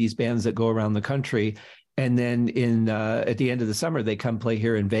tours of 80s bands that go around the country. And then at the end of the summer, they come play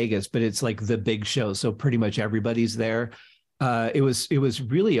here in Vegas, but it's like the big show. So pretty much everybody's there. It was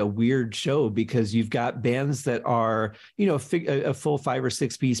really a weird show because you've got bands that are, a full 5 or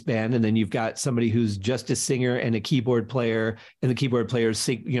 6 piece band. And then you've got somebody who's just a singer and a keyboard player, and the keyboard players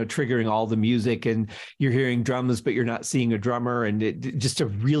triggering all the music, and you're hearing drums, but you're not seeing a drummer, and just a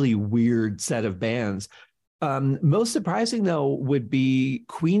really weird set of bands. Most surprising, though, would be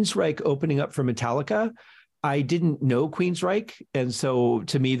Queensryche opening up for Metallica. I didn't know Queensryche, and so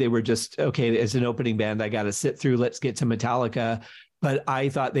to me, they were just, okay, as an opening band, I got to sit through, let's get to Metallica. But I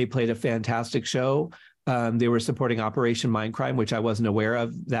thought they played a fantastic show. They were supporting Operation Mindcrime, which I wasn't aware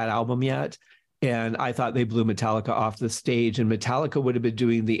of that album yet. And I thought they blew Metallica off the stage, and Metallica would have been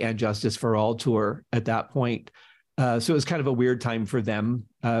doing the And Justice for All tour at that point. So it was kind of a weird time for them,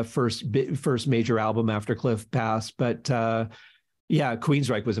 first major album after Cliff passed. But yeah,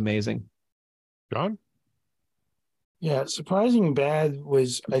 Queensryche was amazing. John? Yeah, surprising bad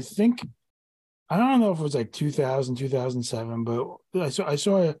was, I don't know if it was like 2000, 2007, but I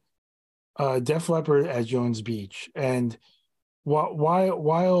saw Def Leppard at Jones Beach. And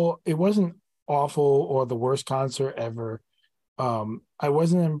while it wasn't awful or the worst concert ever, I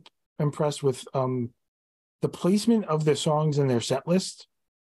wasn't impressed with the placement of the songs in their set list.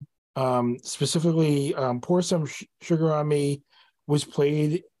 Specifically, Pour Some Sugar on Me was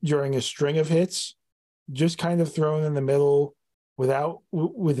played during a string of hits, just kind of thrown in the middle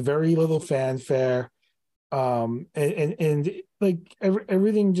with very little fanfare. And like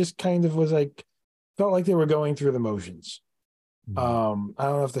everything just kind of was like, felt like they were going through the motions. I don't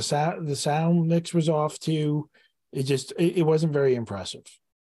know if the sound mix was off too. It wasn't very impressive.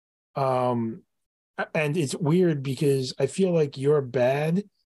 And it's weird because I feel like your bad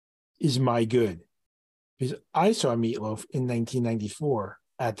is my good. Because I saw Meatloaf in 1994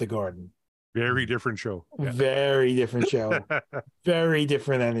 at the Garden. Very different show. Yeah. Very different show. Very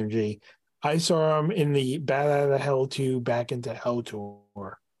different energy. I saw him in the Bat Out of Hell 2 Back into Hell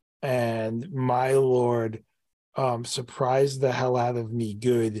tour. And my Lord, surprised the hell out of me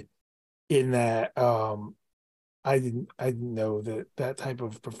good in that I didn't know that type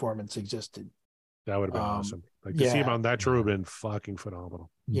of performance existed. That would have been awesome. Like to see him on that tour would have been fucking phenomenal.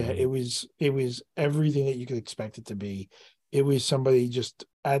 Yeah, it was everything that you could expect it to be. It was somebody just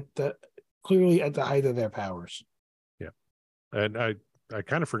clearly at the height of their powers. Yeah. And I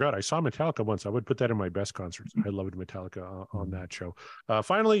kind of forgot. I saw Metallica once. I would put that in my best concerts. I loved Metallica on that show.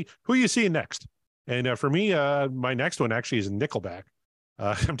 Finally, who are you seeing next? And for me, my next one actually is Nickelback.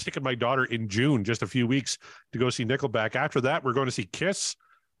 I'm taking my daughter in June, just a few weeks, to go see Nickelback. After that, we're going to see Kiss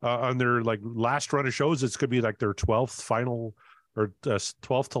on their like last run of shows. It's going to be like their 12th final or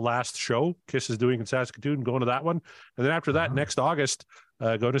 12th to last show Kiss is doing in Saskatoon, going to that one. And then after that, next August,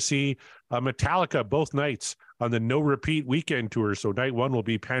 go to see Metallica both nights on the No Repeat weekend tour. So night one will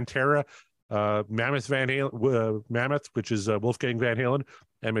be Pantera, Mammoth, which is Wolfgang Van Halen,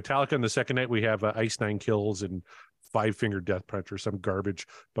 and Metallica. And the second night we have Ice Nine Kills and Five Finger Death Punch or some garbage.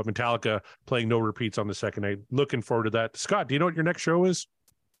 But Metallica playing No Repeats on the second night. Looking forward to that. Scott, do you know what your next show is?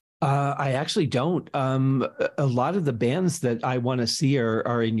 I actually don't. A lot of the bands that I want to see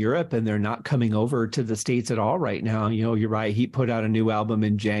are in Europe, and they're not coming over to the States at all right now. You know, Uriah Heep put out a new album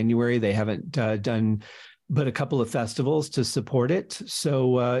in January. They haven't done but a couple of festivals to support it.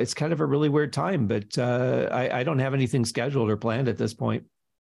 So it's kind of a really weird time, but I don't have anything scheduled or planned at this point.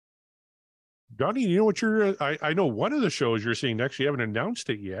 Johnny, you know what I know one of the shows you're seeing next. You haven't announced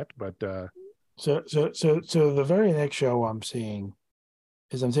it yet, but so the very next show I'm seeing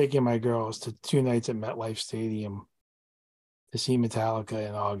is I'm taking my girls to 2 nights at MetLife Stadium to see Metallica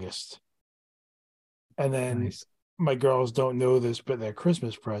in August. And then my girls don't know this, but their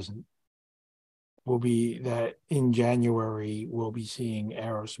Christmas present will be that in January we'll be seeing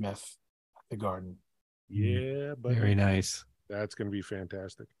Aerosmith at the Garden. Yeah, but very nice. That's going to be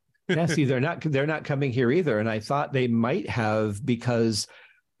fantastic. Yeah, see, they're not coming here either, and I thought they might have because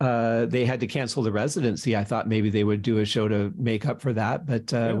they had to cancel the residency. I thought maybe they would do a show to make up for that,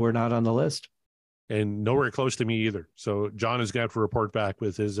 but we're not on the list. And nowhere close to me either. So John is going to have to report back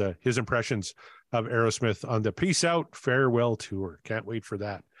with his impressions of Aerosmith on the Peace Out Farewell Tour. Can't wait for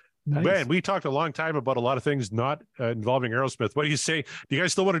that. Nice. Man, we talked a long time about a lot of things not involving Aerosmith. What do you say? Do you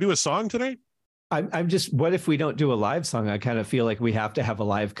guys still want to do a song tonight? I'm just, what if we don't do a live song? I kind of feel like we have to have a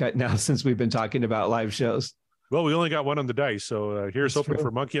live cut now since we've been talking about live shows. Well, we only got one on the dice, so here's hoping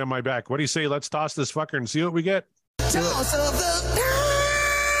for Monkey on My Back. What do you say? Let's toss this fucker and see what we get.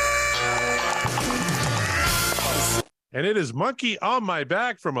 And it is Monkey on My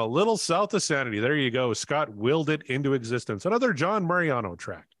Back from A Little South of Sanity. There you go. Scott willed it into existence. Another John Mariano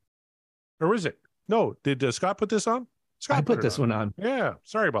track. Or is it? No, did Scott put this on? Scott put this one on. Yeah,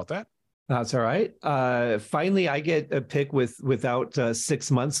 sorry about that. That's all right. Finally, I get a pick without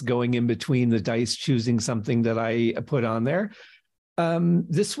 6 months going in between the dice, choosing something that I put on there.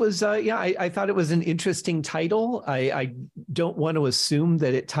 This was, I thought it was an interesting title. I don't want to assume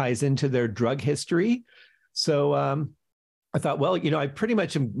that it ties into their drug history. So I thought, well, I pretty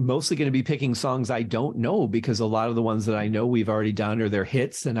much am mostly going to be picking songs I don't know because a lot of the ones that I know we've already done are their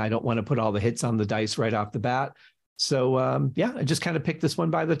hits, and I don't want to put all the hits on the dice right off the bat. So, I just kind of picked this one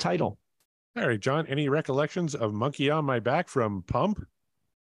by the title. All right, John, any recollections of Monkey on My Back from Pump?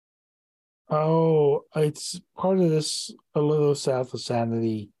 Oh, it's part of this A Little South of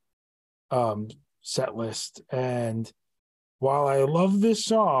Sanity set list. And while I love this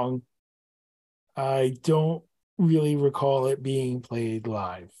song, I don't really recall it being played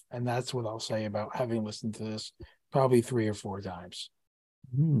live. And that's what I'll say about having listened to this probably 3 or 4 times.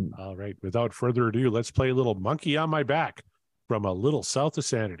 All right, without further ado, let's play a little Monkey on My Back from A Little South of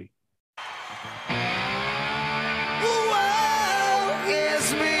Sanity.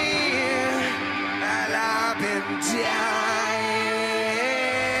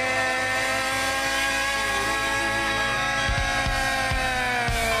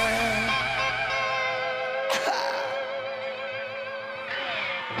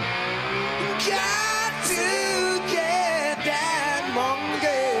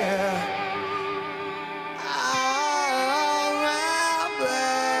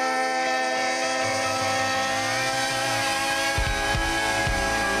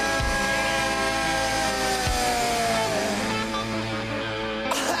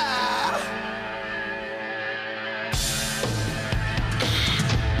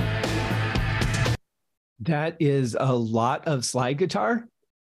 That is a lot of slide guitar.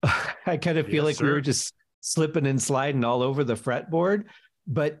 I kind of feel like we were just slipping and sliding all over the fretboard.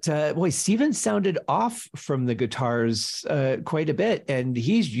 But boy, Steven sounded off from the guitars quite a bit, and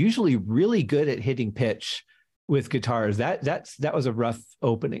he's usually really good at hitting pitch with guitars. That was a rough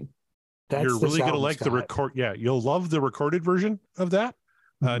opening. You're really going to like the record. Yeah, you'll love the recorded version of that.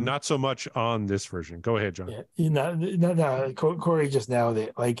 Not so much on this version. Go ahead, John. Yeah, no. Corey just nailed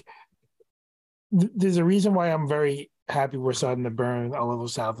it. Like, there's a reason why I'm very happy we're starting to burn a little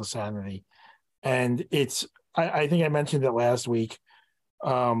south of Sanity, and it's. I think I mentioned it last week,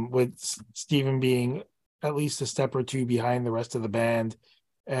 with Steven being at least a step or two behind the rest of the band,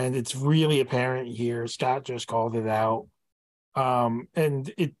 and it's really apparent here. Scott just called it out,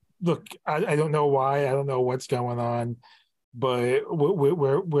 and it. Look, I don't know why. I don't know what's going on, but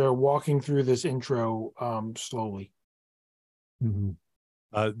we're walking through this intro slowly.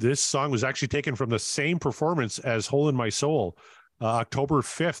 This song was actually taken from the same performance as "Hole in My Soul," October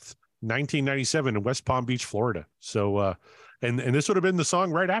 5th, 1997, in West Palm Beach, Florida. So, and this would have been the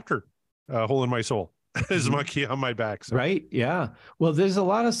song right after "Hole in My Soul," as "Monkey on My Back." So. Right? Yeah. Well, there's a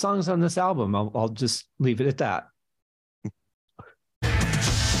lot of songs on this album. I'll just leave it at that.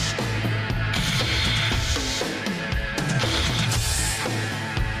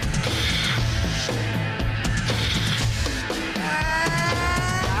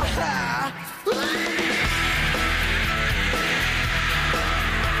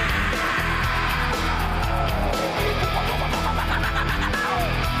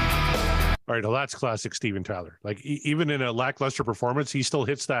 All right, well, that's classic Steven Tyler. Like even in a lackluster performance, he still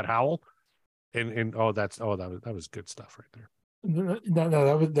hits that howl, and that was good stuff right there. No,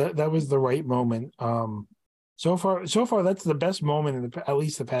 that was the right moment. So far, that's the best moment in at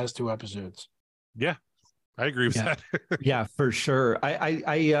least the past two episodes. Yeah, I agree with that. Yeah, for sure.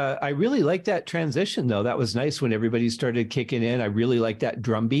 I really like that transition though. That was nice when everybody started kicking in. I really like that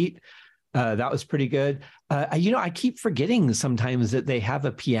drum beat. That was pretty good. I keep forgetting sometimes that they have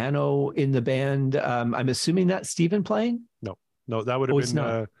a piano in the band. I'm assuming that's Steven playing. No, that would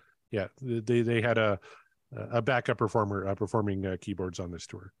have been. They had a backup performer performing keyboards on this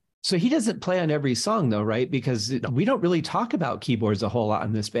tour. So he doesn't play on every song though, right? Because we don't really talk about keyboards a whole lot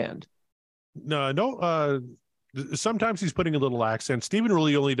in this band. No. Sometimes he's putting a little accent. Steven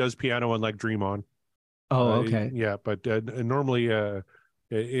really only does piano on like Dream On. Oh, okay. But normally.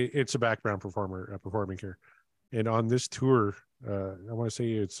 It's a background performer performing here, and on this tour, I want to say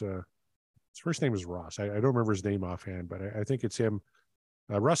it's his first name is Ross. I don't remember his name offhand, but I think it's him,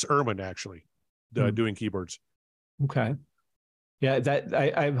 Russ Erman, actually doing keyboards. Okay, yeah.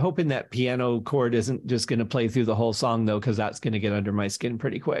 I'm hoping that piano chord isn't just going to play through the whole song though, because that's going to get under my skin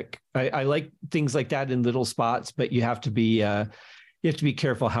pretty quick. I like things like that in little spots, but you have to be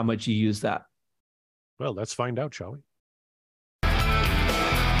careful how much you use that. Well, let's find out, shall we?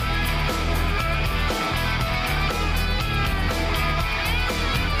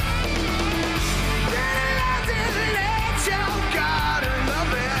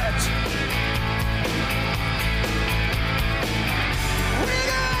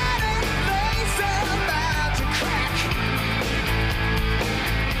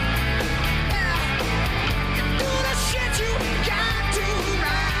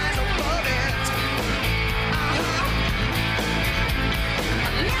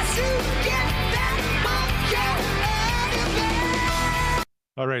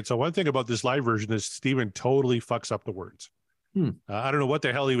 All right. So one thing about this live version is Steven totally fucks up the words. I don't know what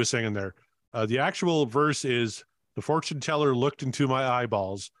the hell he was singing there. The actual verse is, "The fortune teller looked into my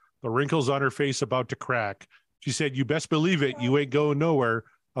eyeballs, the wrinkles on her face about to crack. She said, you best believe it, you ain't going nowhere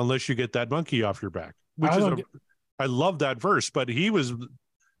unless you get that monkey off your back." I love that verse, but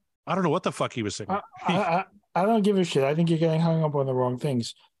I don't know what the fuck he was singing. I don't give a shit. I think you're getting hung up on the wrong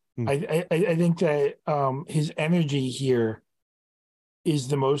things. I think that his energy here is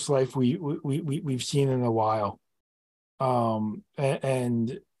the most life we've seen in a while.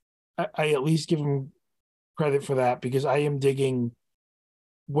 And I at least give him credit for that, because I am digging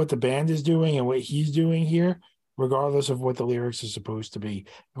what the band is doing and what he's doing here, regardless of what the lyrics are supposed to be.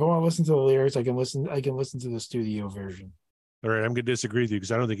 If I want to listen to the lyrics, I can listen to the studio version. All right, I'm going to disagree with you,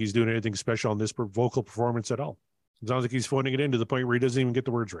 because I don't think he's doing anything special on this vocal performance at all. It sounds like he's phoning it in to the point where he doesn't even get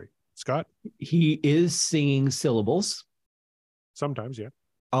the words right. Scott? He is singing syllables. Sometimes, yeah.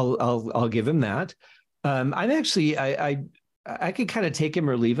 I'll give him that. I'm actually I could kind of take him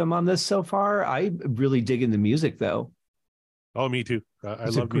or leave him on this so far. I really dig in the music though. Oh, me too. I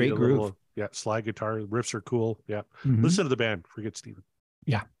love great groove. Slide guitar riffs are cool. Yeah. Listen to the band. Forget Steven.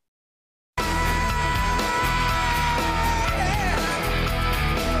 Yeah.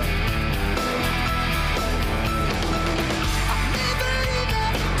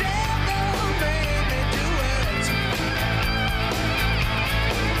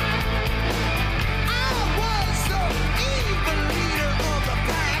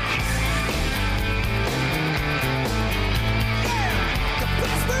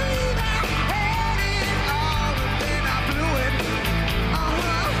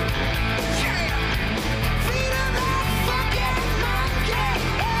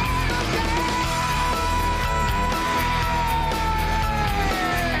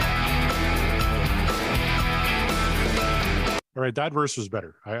 All right, that verse was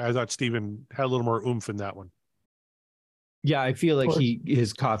better. I thought Steven had a little more oomph in that one. Yeah, I feel like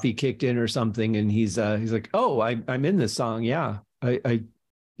his coffee kicked in or something, and he's like, "Oh, I'm in this song." Yeah,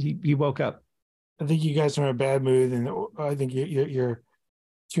 he woke up. I think you guys are in a bad mood, and I think you're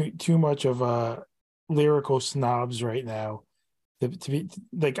too much of lyrical snobs right now. To be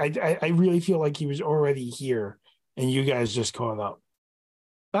like, I really feel like he was already here, and you guys just caught up.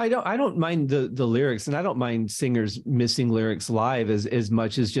 I don't mind the lyrics, and I don't mind singers missing lyrics live as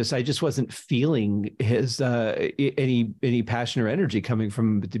much as I just wasn't feeling his any passion or energy coming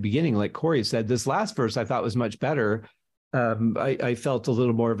from the beginning. Like Corey said, this last verse I thought was much better. I felt a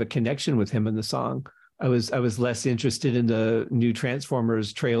little more of a connection with him in the song. I was less interested in the new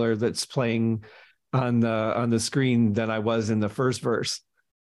Transformers trailer that's playing on the screen than I was in the first verse.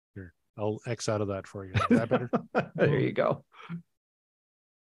 Here, I'll X out of that for you. Is that better? There you go.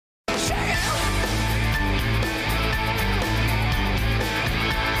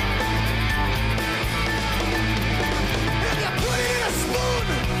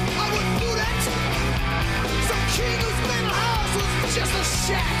 Just a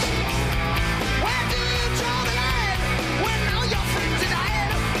shack. Where do you draw the line when all your friends are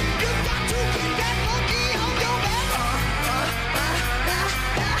dying? You've got to keep that monkey on your back.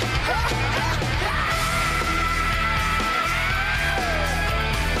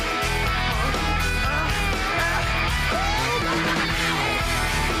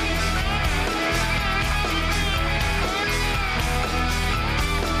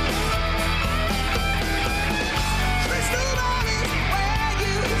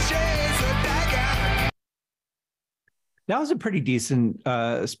 That was a pretty decent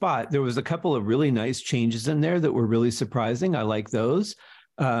spot. There was a couple of really nice changes in there that were really surprising. I like those.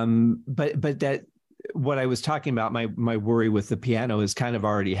 But that what I was talking about, my worry with the piano is kind of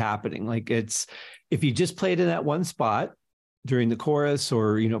already happening. Like it's, if you just played in that one spot during the chorus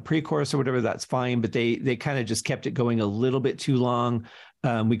or, pre-chorus or whatever, that's fine. But they kind of just kept it going a little bit too long.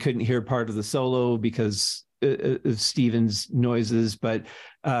 We couldn't hear part of the solo because of Steven's noises, but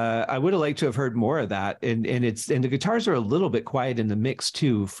I would have liked to have heard more of that. And the guitars are a little bit quiet in the mix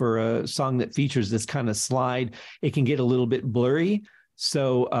too. For a song that features this kind of slide, it can get a little bit blurry.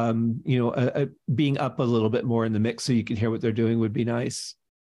 So, being up a little bit more in the mix so you can hear what they're doing would be nice.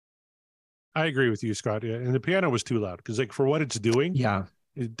 I agree with you, Scott. Yeah, and the piano was too loud because, like, for what it's doing, yeah,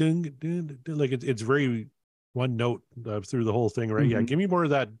 it's very one note through the whole thing, right? Mm-hmm. Yeah, give me more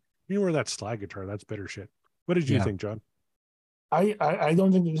of that. Give me more of that slide guitar. That's better shit. What did you think, John? I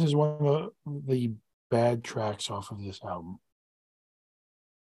don't think this is one of the bad tracks off of this album.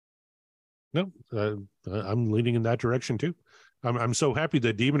 No, I'm leaning in that direction too. I'm so happy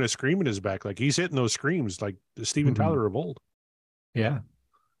that Demon is Screaming is back. Like he's hitting those screams like the Steven Tyler of old. Yeah.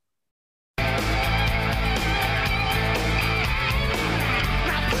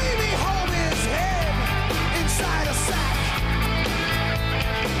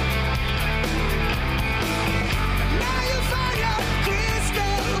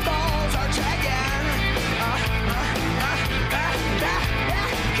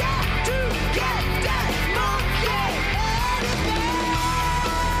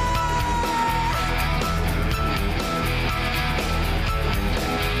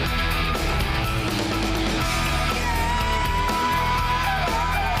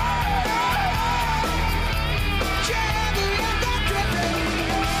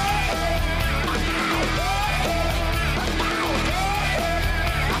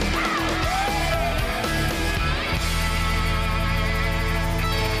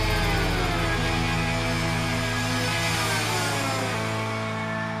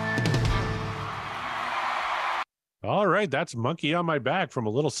 All right, that's Monkey on My Back from A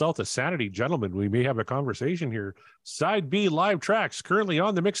Little South of Sanity. Gentlemen, we may have a conversation here. Side B live tracks currently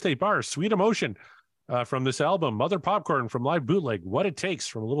on the mixtape bar. Sweet Emotion from this album. Mother Popcorn from Live Bootleg. What It Takes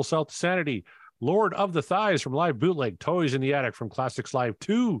from A Little South of Sanity. Lord of the Thighs from Live Bootleg. Toys in the Attic from Classics Live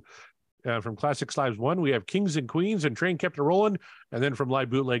 2. From Classics Live 1, we have Kings and Queens and Train Kept It Rolling. And then from Live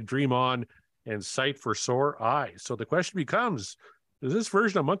Bootleg, Dream On and Sight for Sore Eyes. So the question becomes, does this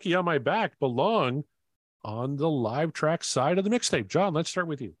version of Monkey on My Back belong on the live track side of the mixtape? John, let's start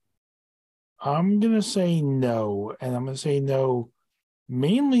with you. I'm going to say no. And I'm going to say no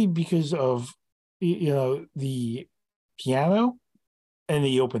mainly because of, the piano and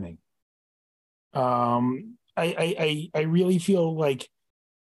the opening. I really feel like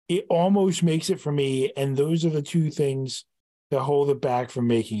it almost makes it for me. And those are the two things that hold it back from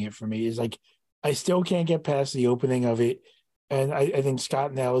making it for me. Is like, I still can't get past the opening of it. And I think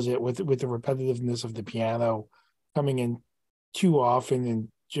Scott nails it with the repetitiveness of the piano coming in too often and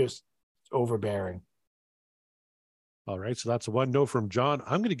just overbearing. All right, so that's one no from John.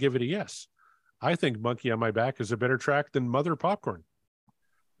 I'm going to give it a yes. I think Monkey on My Back is a better track than Mother Popcorn.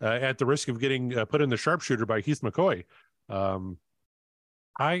 At the risk of getting put in the sharpshooter by Heath McCoy,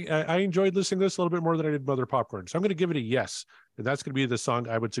 I enjoyed listening to this a little bit more than I did Mother Popcorn. So I'm going to give it a yes. And that's going to be the song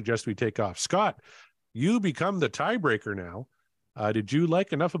I would suggest we take off. Scott, you become the tiebreaker now. Did you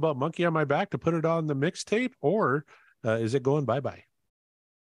like enough about Monkey on My Back to put it on the mixtape, or is it going bye-bye?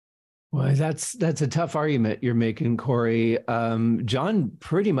 Well, that's a tough argument you're making, Corey. John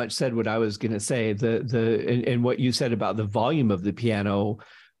pretty much said what I was going to say. And what you said about the volume of the piano,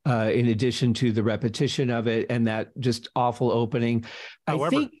 in addition to the repetition of it and that just awful opening.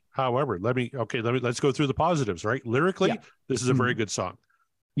 However, let's go through the positives. Right, lyrically, this is a very good song.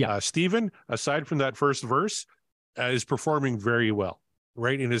 Yeah, Stephen, aside from that first verse, is performing very well.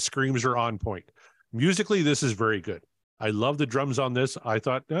 Right, and his screams are on point. Musically, this is very good. I love the drums on this. I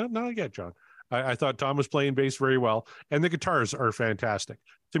thought, John. I thought Tom was playing bass very well, and the guitars are fantastic.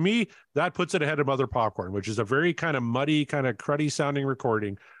 To me, that puts it ahead of Mother Popcorn, which is a very kind of muddy, kind of cruddy sounding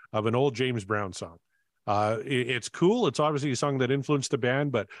recording of an old James Brown song. It's cool. It's obviously a song that influenced the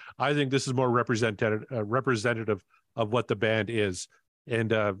band, but I think this is more representative of what the band is.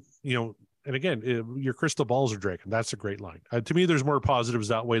 And, and again, your crystal balls are drinking. That's a great line. To me, there's more positives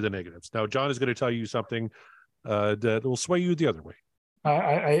that way than negatives. Now, John is going to tell you something that will sway you the other way.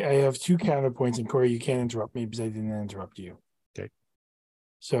 I have two counterpoints, and Corey, you can't interrupt me because I didn't interrupt you. Okay.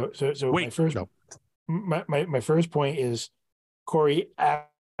 So wait, my first point is Corey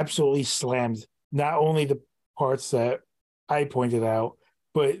absolutely slammed not only the parts that I pointed out,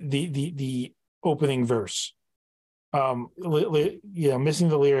 but the opening verse. Missing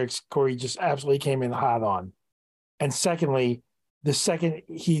the lyrics, Corey just absolutely came in hot on. And secondly, the second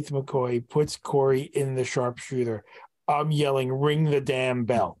Heath McCoy puts Corey in the sharpshooter, I'm yelling, ring the damn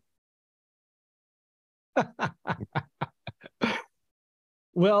bell.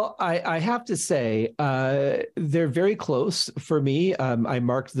 Well, I have to say, they're very close for me. I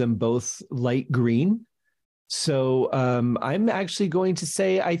marked them both light green. So I'm actually going to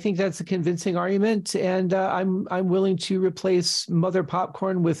say I think that's a convincing argument, and I'm willing to replace Mother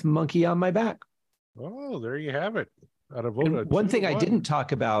Popcorn with Monkey on My Back. Oh, there you have it. One thing I didn't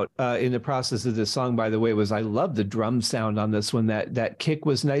talk about in the process of this song, by the way, was I love the drum sound on this one. That kick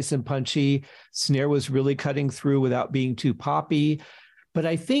was nice and punchy. Snare was really cutting through without being too poppy. But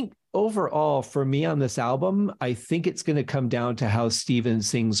I think overall, for me on this album, I think it's going to come down to how Steven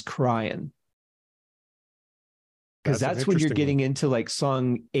sings Crying. Because that's when you're getting into like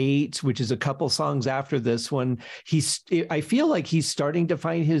song 8, which is a couple songs after this one. I feel like he's starting to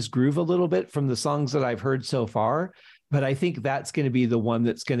find his groove a little bit from the songs that I've heard so far. But I think that's going to be the one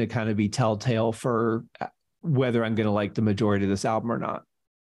that's going to kind of be telltale for whether I'm going to like the majority of this album or not.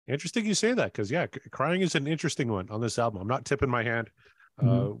 Interesting you say that, because Crying is an interesting one on this album. I'm not tipping my hand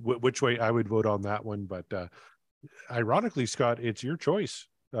which way I would vote on that one, but ironically, Scott, it's your choice.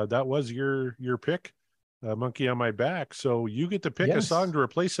 That was your pick, Monkey on My Back. So you get to pick a song to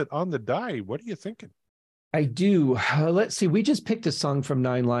replace it on the die. What are you thinking? I do. Let's see. We just picked a song from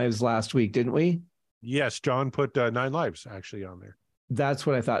 9 Lives last week, didn't we? Yes, John put 9 Lives actually on there. That's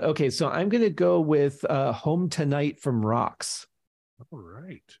what I thought. Okay, so I'm going to go with Home Tonight from Rocks. All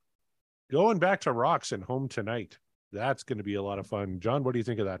right. Going back to Rocks and Home Tonight. That's going to be a lot of fun. John, what do you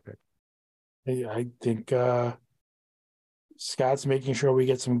think of that pick? I think Scott's making sure we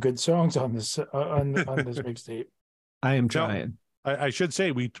get some good songs on this on this mixtape. I am trying. Now, I should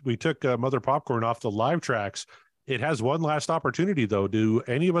say we took Mother Popcorn off the live tracks. It has one last opportunity, though. Do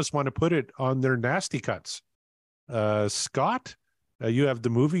any of us want to put it on their nasty cuts? Scott, you have the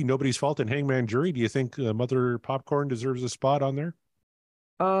movie Nobody's Fault and Hangman Jury. Do you think Mother Popcorn deserves a spot on there?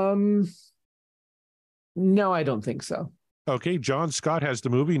 No, I don't think so. Okay, John, Scott has the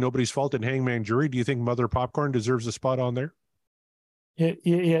movie Nobody's Fault and Hangman Jury. Do you think Mother Popcorn deserves a spot on there?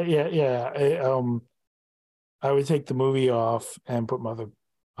 Yeah. I would take the movie off and put Mother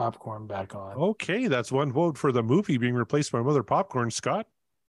Popcorn back on. Okay, that's one vote for the movie being replaced by Mother Popcorn. Scott?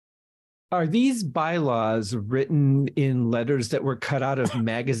 Are these bylaws written in letters that were cut out of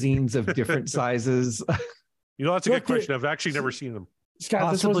magazines of different sizes? That's a good question. I've actually never seen them.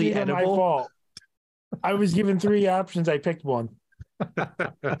 Scott, this wasn't even my fault. I was given 3 options. I picked one.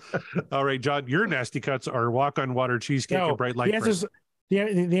 All right, John, your nasty cuts are Walk on Water, Cheesecake, and Bright Light.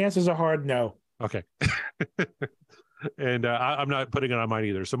 The answers are hard no. Okay. And I'm not putting it on mine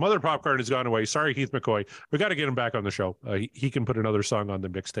either. So Mother Popcorn has gone away. Sorry, Heath McCoy. We got to get him back on the show. He can put another song on the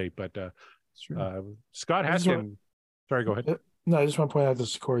mixtape. But Scott Haskin. Sorry, go ahead. No, I just want to point out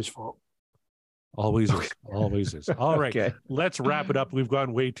this is Corey's fault. Always is. Always is. All right. Okay. Let's wrap it up. We've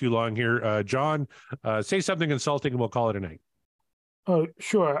gone way too long here. John, say something insulting and we'll call it a night. Oh,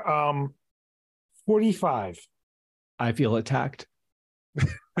 sure. 45. I feel attacked. I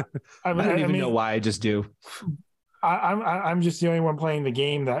I don't even mean, know why. I just do. I'm just the only one playing the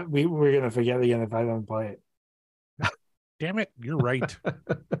game that we're gonna forget again if I don't play it. Damn it. You're right.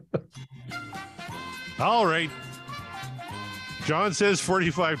 All right. John says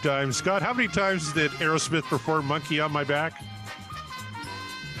 45 times. Scott, how many times did Aerosmith perform Monkey on My Back?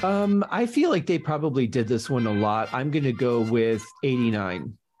 I feel like they probably did this one a lot. I'm going to go with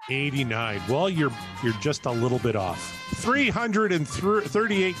 89. 89. Well, you're just a little bit off.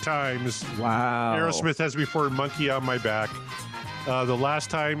 338 times. Wow. Aerosmith has performed Monkey on My Back. The last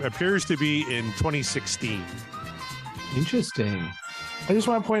time appears to be in 2016. Interesting. I just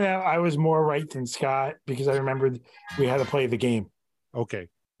want to point out I was more right than Scott because I remembered we had to play the game. Okay.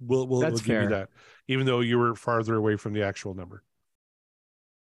 We'll give you that, even though you were farther away from the actual number.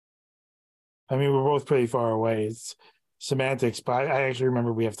 I mean, we're both pretty far away. It's semantics, but I actually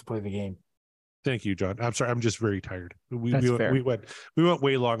remember we have to play the game. Thank you, John. I'm sorry. I'm just very tired. We went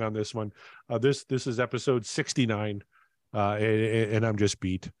way long on this one. This is episode 69. And I'm just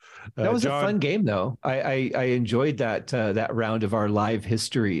beat. That was John, a fun game, though. I enjoyed that round of our live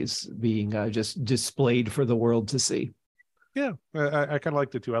histories being just displayed for the world to see. Yeah, I kind of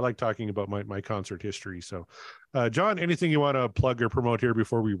liked it too. I like talking about my concert history. So, John, anything you want to plug or promote here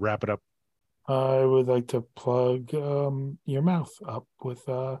before we wrap it up? I would like to plug your mouth up with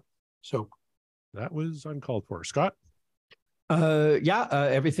soap. That was uncalled for. Scott?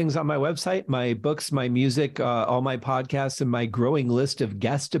 Everything's on my website, my books, my music, all my podcasts, and my growing list of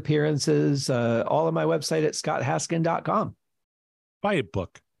guest appearances, all on my website at scotthaskin.com. Buy a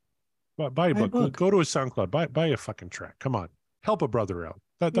book. Buy a book. Go to a SoundCloud. Buy a fucking track. Come on. Help a brother out.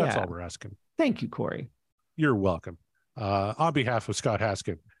 That's all we're asking. Thank you, Corey. You're welcome. On behalf of Scott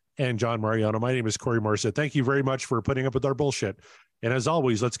Haskin and John Mariano, my name is Corey Morissette. Thank you very much for putting up with our bullshit. And as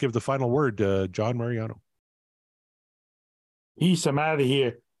always, let's give the final word to John Mariano. Peace, I'm out of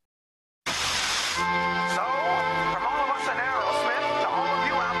here.